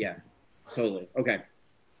 Yeah. Totally. Okay.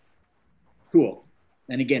 Cool.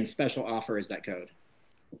 And again, special offer is that code.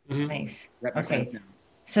 Mm-hmm. Nice. Okay.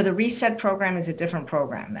 So the reset program is a different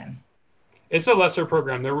program then? It's a lesser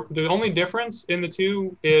program. The only difference in the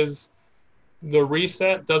two is the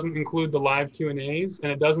reset doesn't include the live Q&As,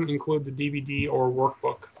 and it doesn't include the DVD or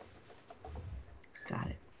workbook. Got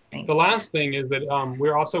it. Thanks. The last thing is that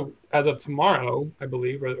we're also, as of tomorrow, I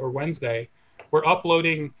believe, or Wednesday, we're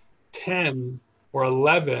uploading 10 or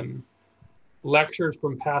 11 lectures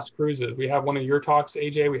from past cruises. We have one of your talks,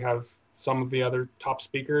 AJ. We have some of the other top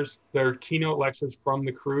speakers. They're keynote lectures from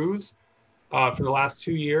the cruise for the last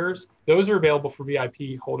 2 years. Those are available for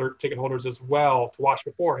VIP ticket holders as well to watch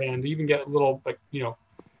beforehand, to even get a little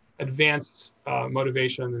advanced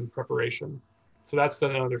motivation and preparation. So that's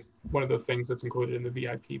one of the things that's included in the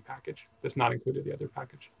VIP package. That's not included in the other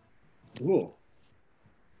package. Cool.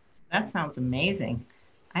 That sounds amazing.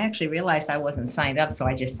 I actually realized I wasn't signed up, so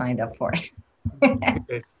I just signed up for it.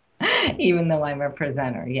 Okay. Even though I'm a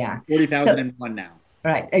presenter, yeah. 40,001 now.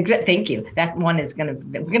 Right. Thank you. That one is we're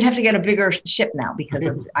going to have to get a bigger ship now because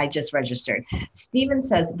I just registered. Steven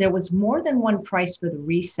says there was more than one price for the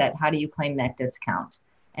reset. How do you claim that discount?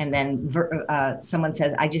 And then someone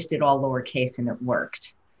says, I just did all lowercase and it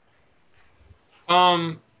worked.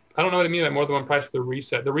 I don't know what I mean by more than one price for the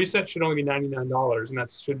reset. The reset should only be $99, and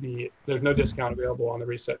that should be, there's no discount available on the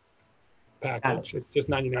reset package. It's just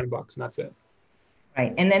 $99, and that's it.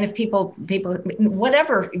 Right. And then if people,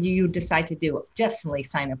 whatever you decide to do, definitely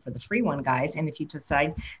sign up for the free one, guys. And if you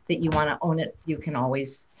decide that you want to own it, you can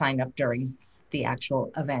always sign up during the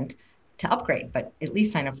actual event to upgrade, but at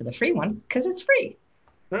least sign up for the free one because it's free.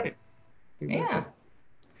 Right. Exactly. Yeah.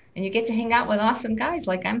 And you get to hang out with awesome guys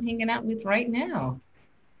like I'm hanging out with right now.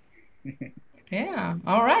 Yeah.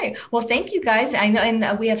 All right. Well, thank you guys. I know,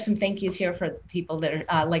 and we have some thank yous here for people that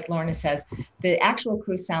are, like Lorna says, the actual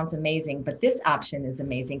cruise sounds amazing, but this option is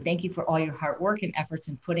amazing. Thank you for all your hard work and efforts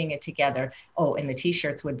in putting it together. Oh, and the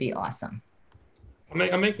t-shirts would be awesome.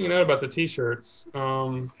 I'm making a note about the t-shirts.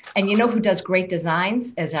 And you know who does great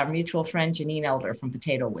designs is our mutual friend, Janine Elder from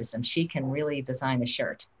Potato Wisdom. She can really design a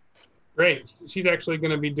shirt. Great. She's actually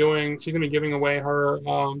going to be giving away her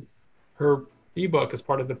her ebook as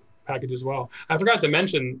part of the package as well. I forgot to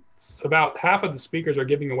mention about half of the speakers are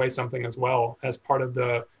giving away something as well as part of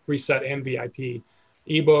the reset and VIP.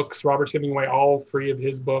 Ebooks, Robert's giving away all 3 of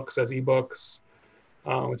his books as ebooks,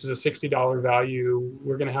 which is a $60 value.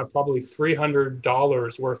 We're going to have probably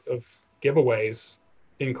 $300 worth of giveaways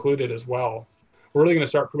included as well. We're really going to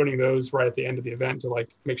start promoting those right at the end of the event to like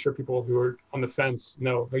make sure people who are on the fence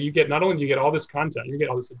know. You get, not only do you get all this content, you get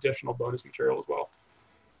all this additional bonus material as well.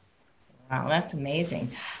 Wow, that's amazing.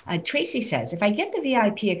 Tracy says, if I get the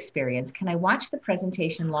VIP experience, can I watch the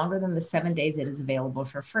presentation longer than the 7 days it is available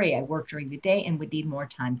for free? I work during the day and would need more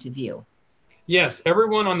time to view. Yes,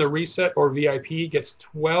 everyone on the reset or VIP gets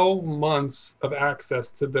 12 months of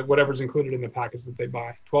access to whatever's included in the package that they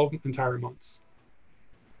buy, 12 entire months.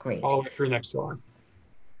 Great. All the way through next July.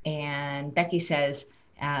 And Becky says,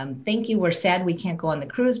 thank you. We're sad we can't go on the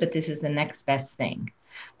cruise, but this is the next best thing.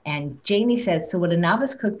 And Janie says, so would a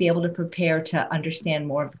novice cook be able to prepare to understand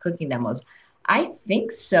more of the cooking demos? I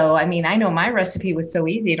think so. I mean, I know my recipe was so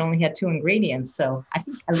easy. It only had 2 ingredients. So I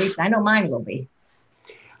think at least I know mine will be.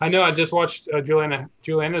 I know. I just watched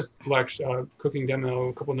Juliana's cooking demo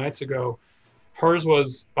a couple nights ago. Hers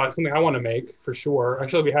was something I want to make for sure.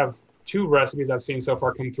 Actually, we have 2 recipes I've seen so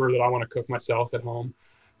far come through that I want to cook myself at home.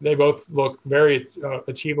 They both look very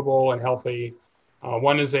achievable and healthy.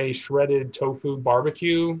 One is a shredded tofu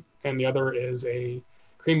barbecue, and the other is a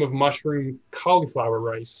cream of mushroom cauliflower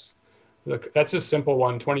rice. That's a simple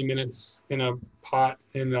one, 20 minutes in a pot,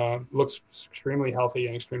 and looks extremely healthy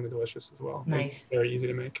and extremely delicious as well. Nice. Very easy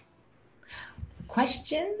to make.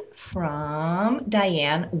 Question from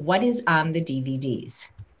Diane. What is on the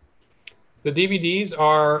DVDs? The DVDs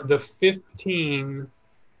are the 15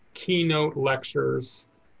 keynote lectures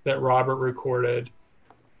that Robert recorded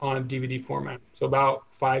on DVD format. So about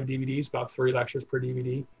 5 DVDs, about 3 lectures per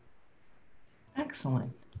DVD.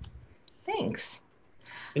 Excellent. Thanks.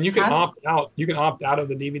 And you can opt out. You can opt out of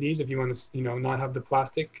the DVDs if you want to, not have the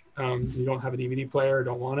plastic. You don't have a DVD player,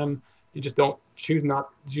 don't want them. You just don't choose to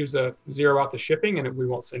zero out the shipping, and we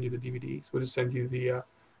won't send you the DVDs. We'll just send you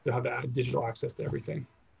you'll have the digital access to everything.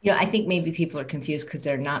 Yeah, I think maybe people are confused because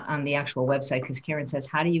they're not on the actual website, because Karen says,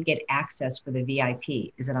 how do you get access for the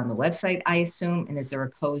VIP? Is it on the website, I assume? And is there a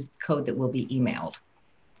code that will be emailed?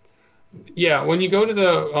 Yeah, when you go to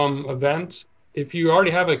the event, if you already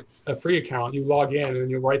have a free account, you log in and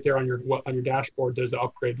you're right there on your dashboard, there's an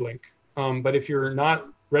upgrade link. But if you're not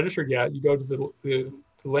registered yet, you go to the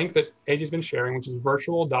link that AJ's been sharing, which is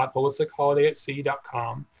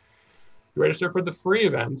virtual.holisticholidayatsea.com. You register for the free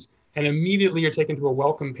event, and immediately you're taken to a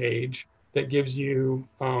welcome page that gives you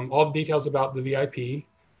all the details about the VIP,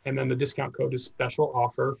 and then the discount code is special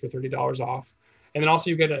offer for $30 off. And then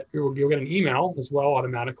also you'll get an email as well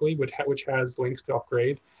automatically, which has links to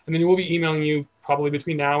upgrade. And then we'll be emailing you probably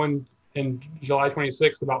between now and July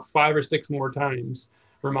 26th about 5 or 6 more times,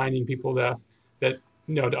 reminding people to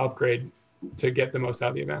upgrade to get the most out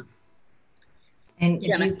of the event. And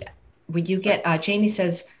would you get? Jamie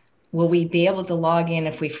says, will we be able to log in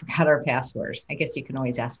if we forgot our password? I guess you can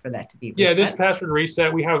always ask for that to be reset. Yeah, this password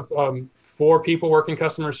reset, we have 4 people working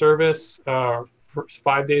customer service for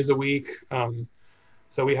 5 days a week.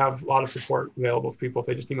 So we have a lot of support available for people. If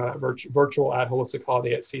they just email that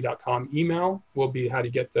virtual@holisticholidayatsea.com email, will be how to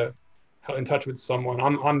get in touch with someone.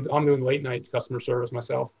 I'm doing late night customer service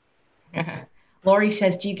myself. Lori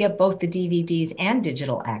says, do you get both the DVDs and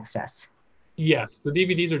digital access? Yes, the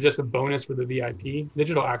DVDs are just a bonus for the VIP.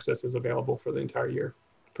 Digital access is available for the entire year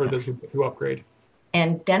for those who upgrade.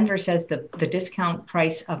 And Denver says the discount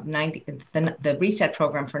price of the reset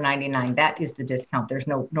program for $99, that is the discount. There's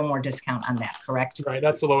no more discount on that, correct? Right,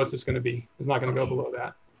 that's the lowest it's going to be. It's not going to go below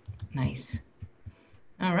that. Nice.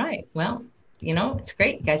 All right. Well, it's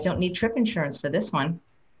great. You guys don't need trip insurance for this one.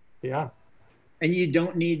 Yeah. And you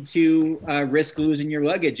don't need to risk losing your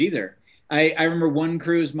luggage either. I remember one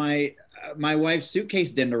cruise, my wife's suitcase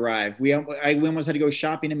didn't arrive. We almost had to go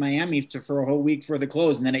shopping in Miami for a whole week's worth of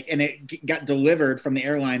clothes, and then it got delivered from the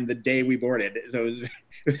airline the day we boarded. So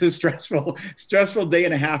it was a stressful day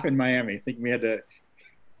and a half in Miami. I think we had to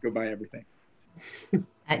go buy everything.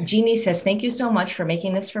 Jeannie says, thank you so much for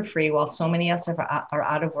making this for free while so many of us are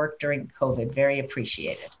out of work during COVID. Very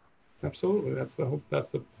appreciated. Absolutely. That's the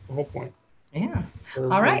whole point. Yeah.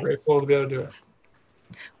 We're All right. grateful to be able to do it.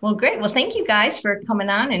 Well, great. Well, thank you guys for coming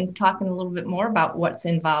on and talking a little bit more about what's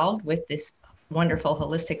involved with this wonderful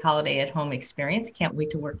holistic holiday at home experience. Can't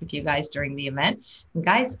wait to work with you guys during the event. And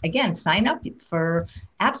guys, again, sign up for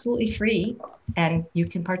absolutely free and you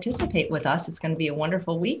can participate with us. It's going to be a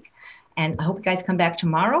wonderful week. And I hope you guys come back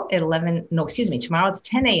tomorrow at tomorrow it's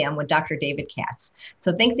 10 a.m. with Dr. David Katz.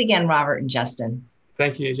 So thanks again, Robert and Justin.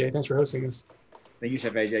 Thank you, AJ. Thanks for hosting this. Thank you,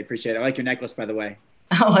 Chef AJ. Appreciate it. I like your necklace, by the way.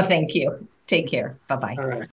 Oh, thank you. Take care. Bye-bye. All right.